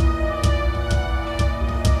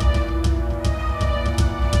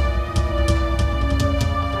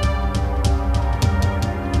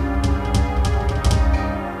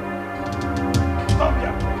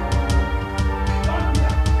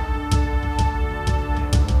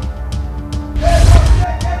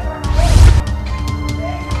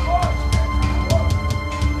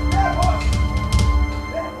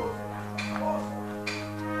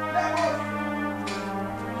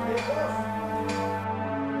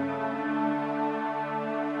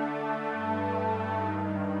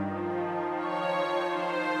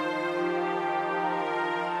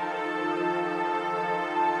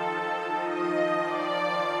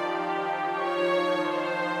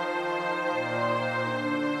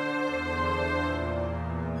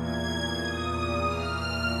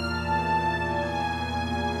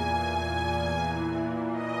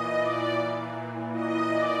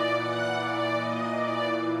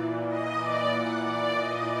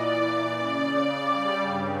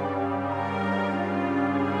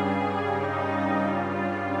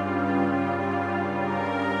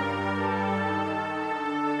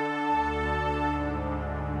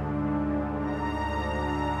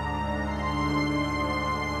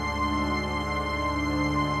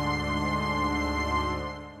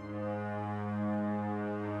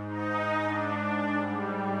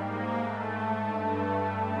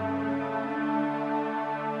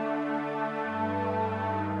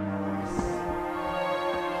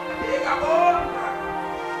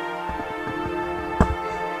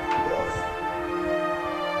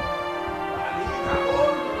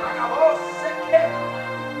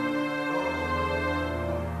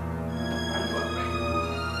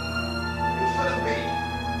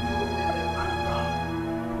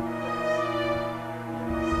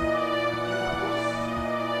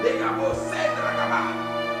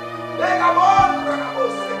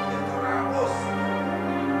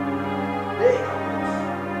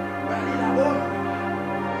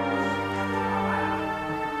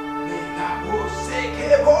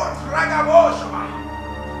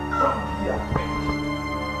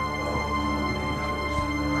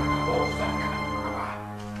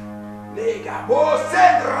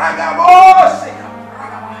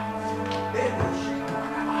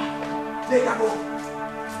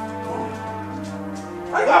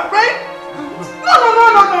 Are you afraid? No.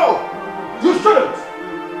 You shouldn't.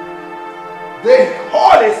 The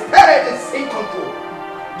Holy Spirit is in control.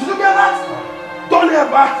 Did you get that? Don't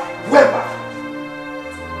ever waver.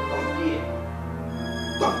 Don't fear.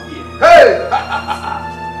 Don't fear. Hey!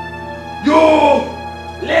 You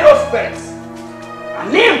little spirits. A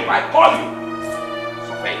name I call you.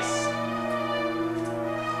 Surface.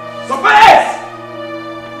 Surface!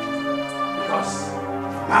 Because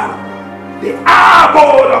now the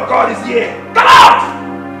abode of God is here. Come out!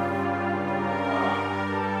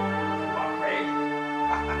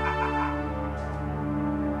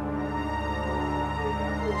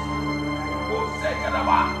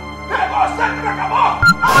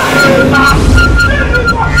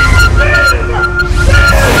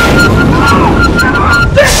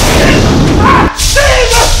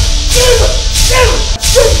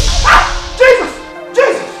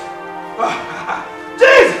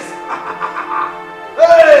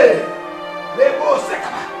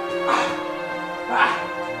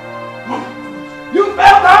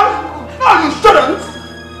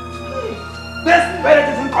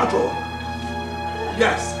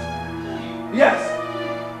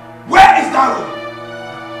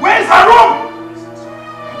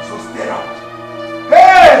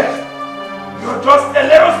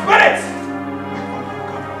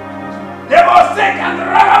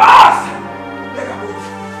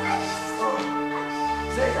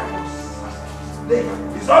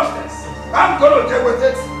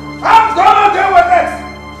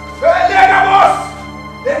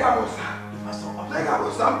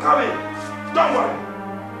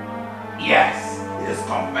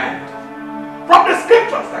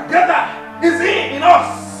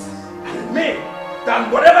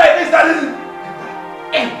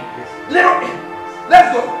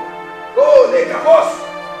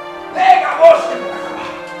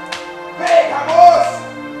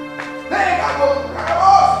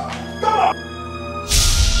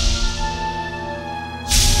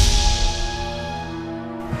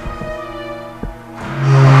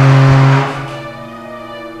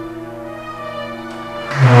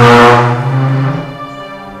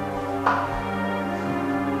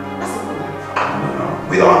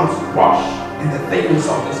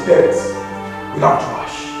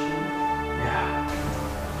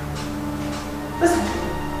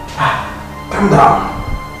 Calm down.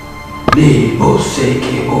 Lebo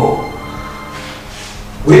sekebo.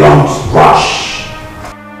 We don't rush.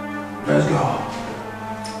 Let's go.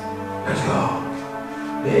 Let's go.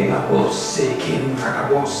 Legabos sekin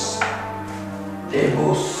rakabos.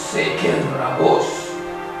 Lebo sekin rabos.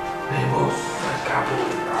 Lebo sekabo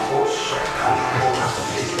rabos.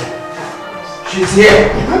 She's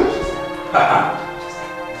here.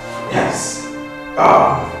 Yes.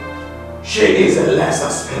 She is a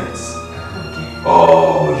lesser spirit.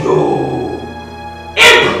 Oh, you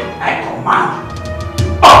imp! I command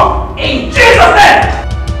you. Oh, in Jesus' name!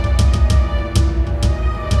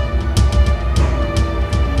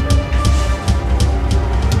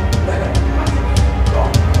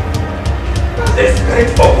 The spirit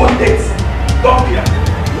open this. Don't be afraid.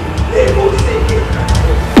 They will take it.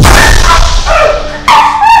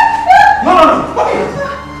 No!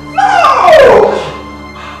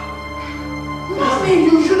 Mommy,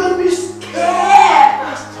 you shouldn't be scared.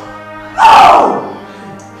 No!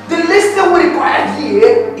 The least thing we require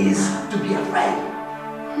here is to be afraid.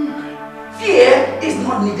 Fear is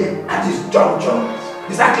not needed at this juncture.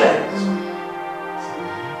 Is that clear?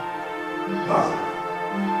 No.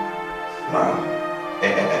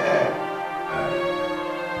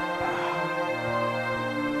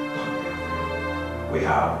 We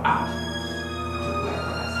have answers to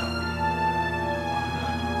whatever has happened.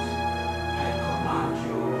 I command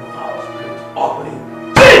you, our spirit, opening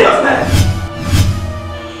Jesus' name!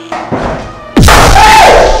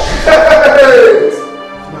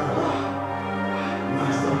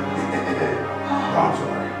 Don't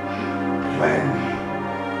worry. When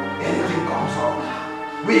anything comes up,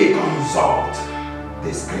 we consult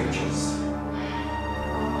the scriptures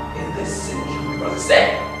in this situation, because it said,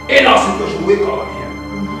 in our situation we call here.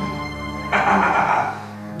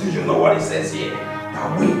 Do you know what it says here?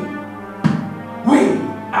 That we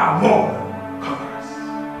are more than conquerors.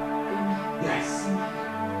 Yes.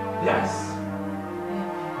 Yes.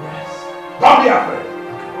 Yes. Don't be afraid.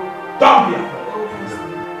 Don't be afraid.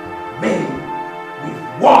 Many we've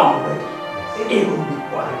won already, even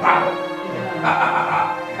before the battle.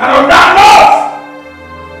 And on that note,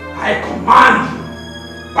 I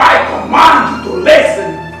command you to listen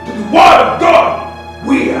to the word of God.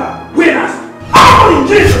 We are winners. Open in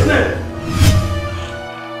Jesus' name.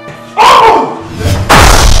 Open!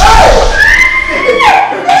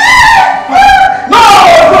 No!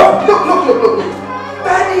 Look.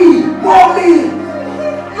 Daddy! Mommy!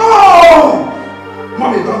 No!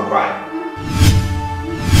 Mommy, don't cry.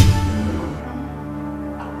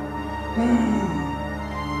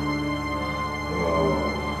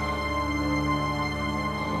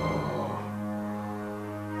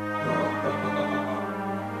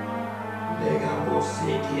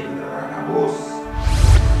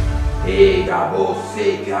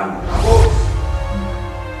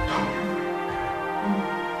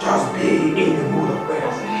 Just be in the mood of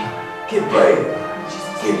prayer. Keep praying.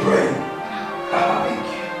 Keep praying.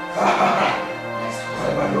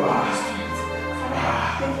 Whatever you are.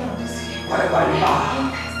 Whatever you are.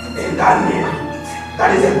 In that name that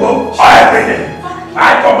is above everything.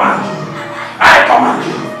 I command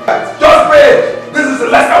you. Just pray. This is the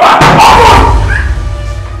last one.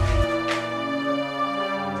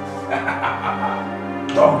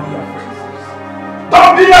 Don't be afraid.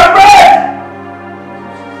 Don't be afraid!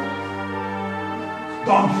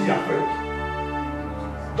 Don't be afraid.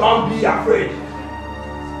 Don't be afraid.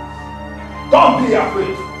 Don't be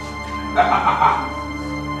afraid.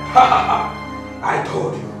 I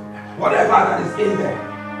told you, whatever that is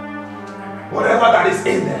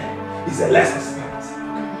in there is a lesser spirit.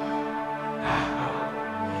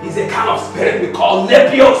 It's a kind of spirit we call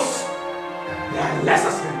Nepios. They are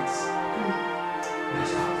lesser spirits.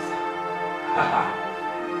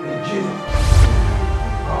 In Jesus.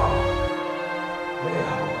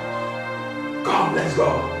 Come, let's go.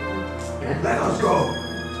 Let us go.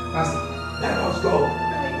 Let us go.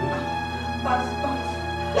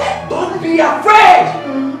 Don't be afraid.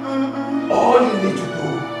 All you need to do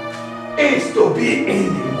is to be in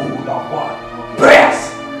the mood of what? Prayers.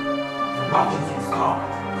 Nothing can come.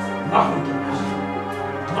 Nothing can happen.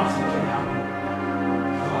 Nothing can happen.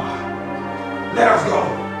 Let us go.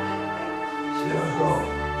 Let us go.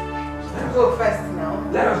 Let us go first now.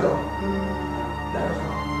 Let us go. Let us go.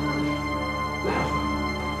 Let us go.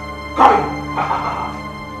 Coming.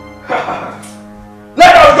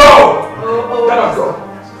 Let us go. Let us go. Let us go.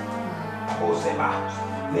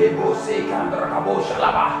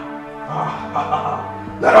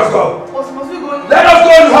 Let us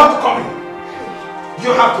go. You have to come in.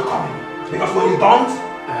 You have to come in. Because when you don't,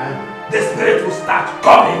 the spirit will start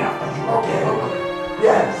coming after you. Okay.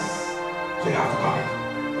 Yes. So you have to come in.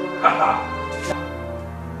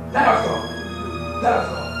 Let us go. Let us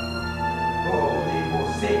go. Oh, they will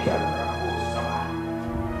say, come in.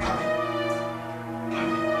 Come in.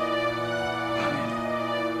 Come in.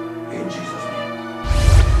 In Jesus' name.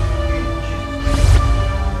 In Jesus' name.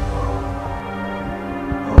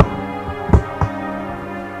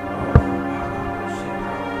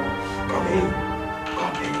 Come in.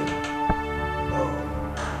 Come in. Oh,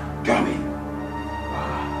 come in.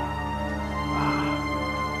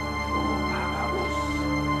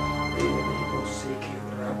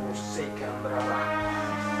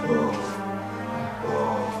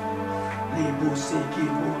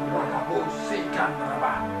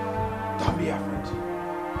 Don't be afraid.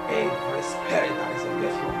 Every spirit that is in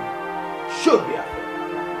this room should be afraid.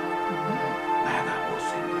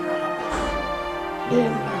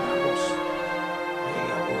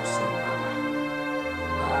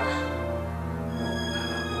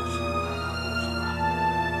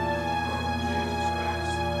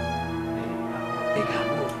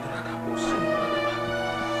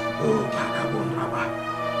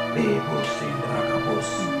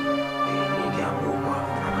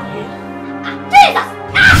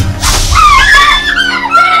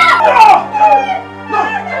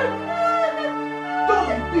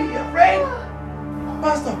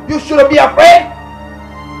 You shouldn't be afraid.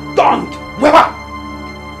 Don't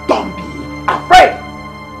be afraid.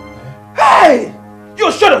 Hey,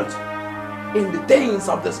 you shouldn't. In the things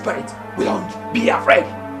of the spirit, we don't be afraid.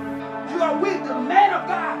 You are with the man of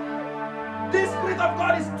God. The spirit of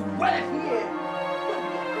God is dwelling here.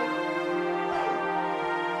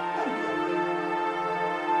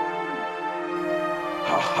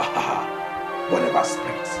 Whatever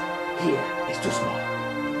spirit here is too small.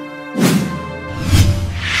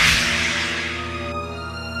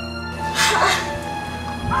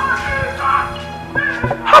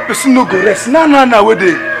 How person no go rest? Nah, where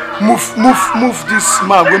they move this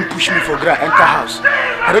man when push me for ground enter house.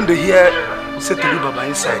 I don't hear say to Baba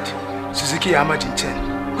inside. Suzuki Amajin Chen.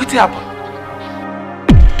 What happened?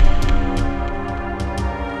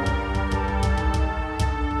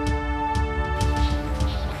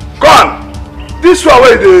 Go on! This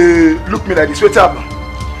way they look me like this. What happened?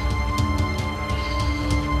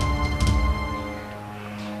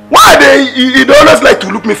 Why they always like to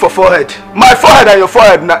look me for forehead? My forehead and your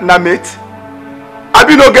forehead, na mate. I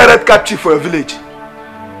be no get red captive for a village.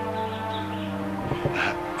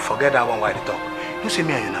 Forget that one while they talk. You say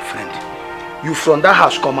me and you're a friend. You from that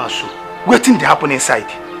house come out so. Waiting to happen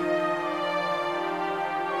inside.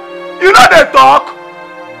 You know they talk.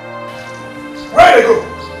 Where they go?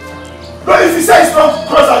 No, if you say it's not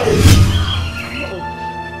cross again.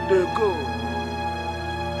 They go.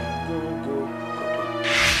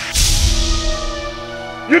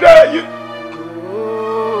 You there, you.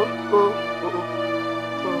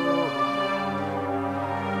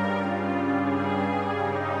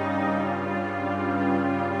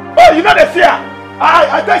 Oh, you know the fear.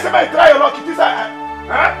 I tell somebody try your luck. It is huh?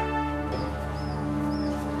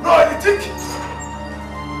 No, I think.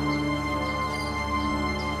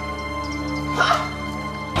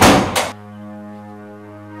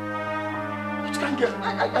 You can't get.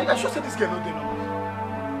 I should say this girl no dey no.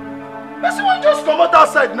 But someone just come out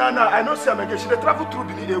outside now. I know see am again. She dey travel through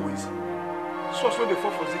the airways. So they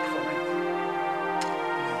fall for Zik for night.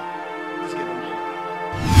 No, this girl don't know.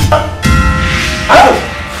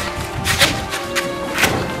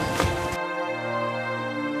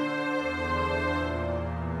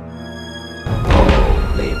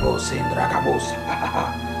 Sindragabos,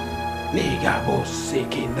 Ligabos,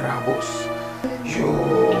 Sekindrabos. You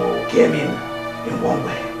came in one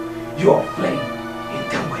way, you are flaying in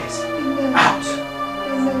 10 ways. Out,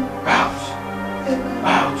 out,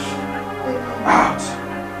 out, out,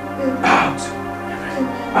 out,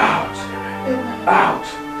 out, out,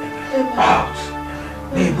 out.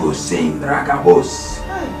 Lebos Sindragabos,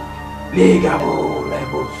 Ligabo,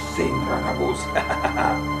 Lebos Sindragabos.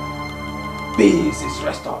 Peace is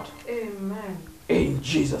restored. Amen. In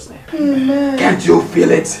Jesus' name. Amen. Can't you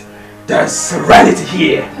feel it? There's serenity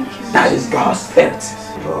here. That is God's spirit.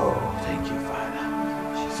 Oh, thank you, Father.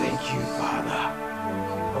 Thank you, Father.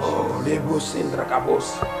 Oh, Lebos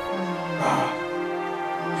Indrakabos.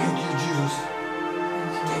 Thank you, Jesus.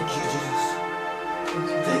 Thank you, Jesus.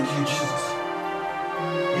 Thank you, Jesus.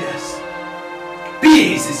 Yes.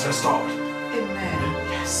 Peace is restored. Amen.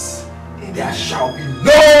 Yes. There shall be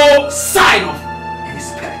no sign of any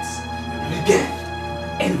spirits again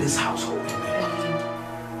in this household.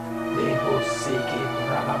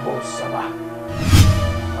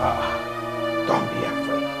 Don't be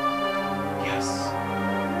afraid. Yes.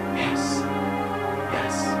 Yes.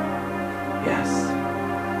 Yes.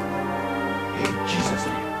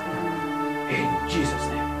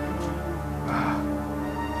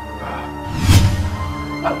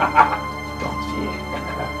 Don't fear.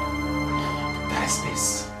 There is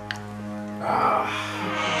peace.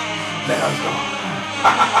 Let us go.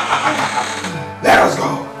 Let us go.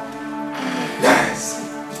 Yes.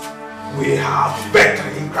 We have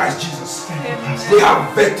victory in Christ Jesus. Amen. We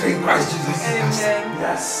have victory in Christ Jesus. Amen.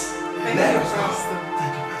 Yes. Let us go.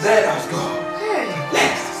 Let us go.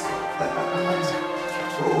 Let us go.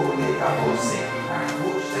 Oh,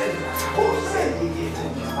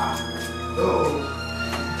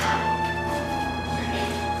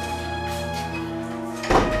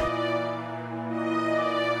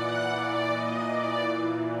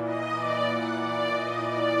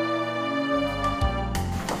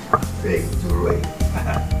 victory.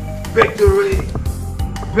 Victory.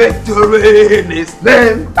 Victory in His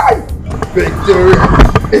name. Victory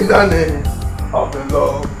in the name of the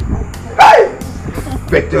Lord.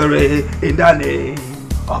 Victory in the name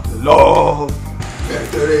of the Lord.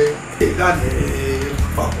 Victory in the name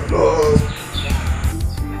of the Lord.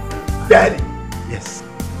 Daddy. Yes.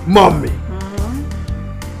 Mommy.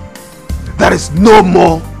 There is no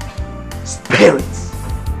more spirits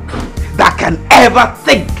that can ever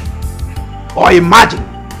think or imagine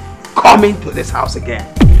coming to this house again.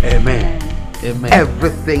 Amen. Amen.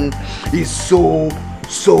 Everything is so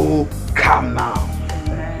calm now.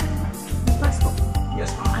 Pastor.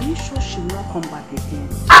 Yes, ma'am. Are you sure she will not come back again?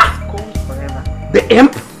 Gone forever. The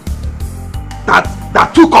imp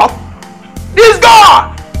that took off is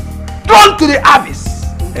gone, thrown to the abyss.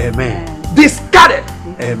 Amen. Discarded.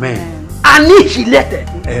 Amen. Annihilated.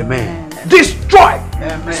 Amen. Destroyed.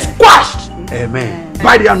 Amen. Squashed. Amen.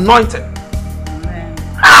 By the anointed. Amen.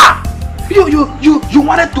 You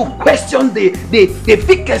wanted to question the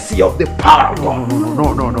efficacy of the power of God.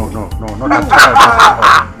 No, not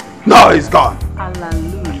no, it's gone.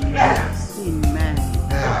 Hallelujah. Yes. Amen.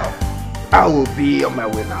 I will be on my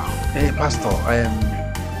way now. Hey, Pastor,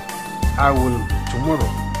 I will tomorrow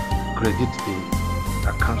credit the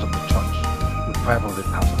account of the church with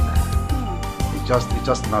 500,000 naira. It's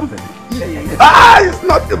just nothing. It's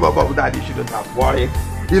nothing, but that you shouldn't have worried.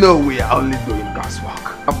 You know, we are only doing God's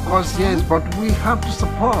work. Of course, yes, but we have to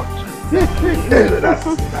support. We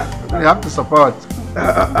have to support.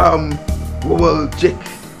 We will check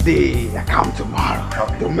the account tomorrow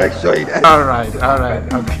to make sure it. All right.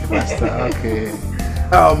 Okay, Pastor. Okay.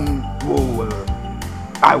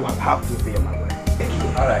 I will have to be on my way.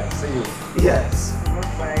 All right. See you. Yes.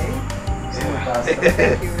 Bye-bye.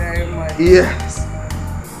 Thank you very much. Yes.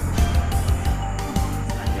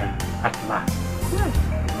 At last.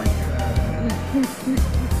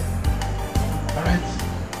 All right.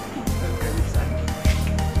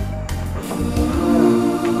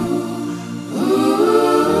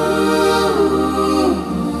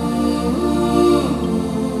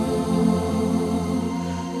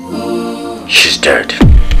 She's dead.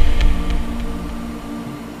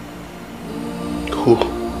 Who?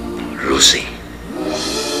 Lucy.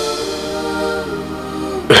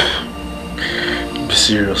 Be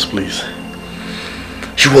serious, please.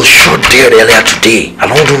 She was shot dead earlier today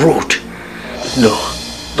along the road. No,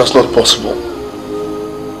 that's not possible.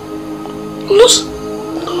 Lucy.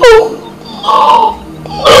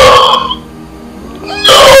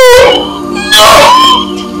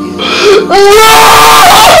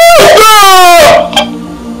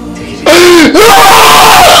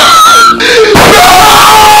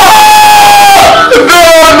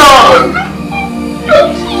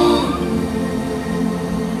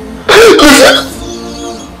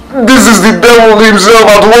 This is the devil himself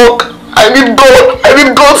at work. I need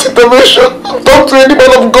God's intervention. Talk to any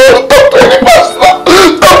man of God. Talk to any pastor.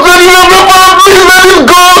 Talk to any man of God. Please let it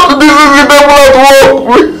go. This is the devil at work.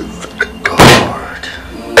 Please. God.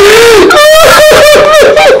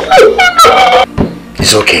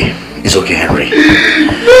 It's okay, Henry.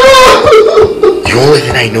 The only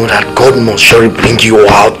thing I know that God must surely bring you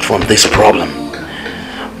out from this problem.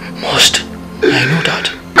 Must. I know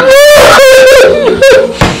that.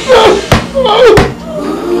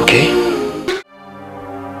 Okay?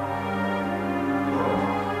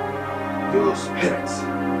 You spirits,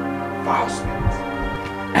 foul spirits,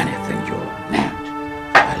 anything you named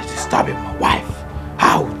that is disturbing my wife,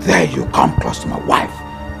 how dare you come close to my wife?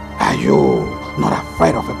 Are you not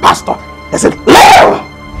afraid of a pastor? I said, live!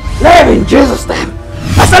 Live in Jesus' name!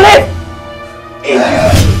 I said, live! In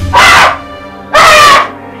Jesus' name.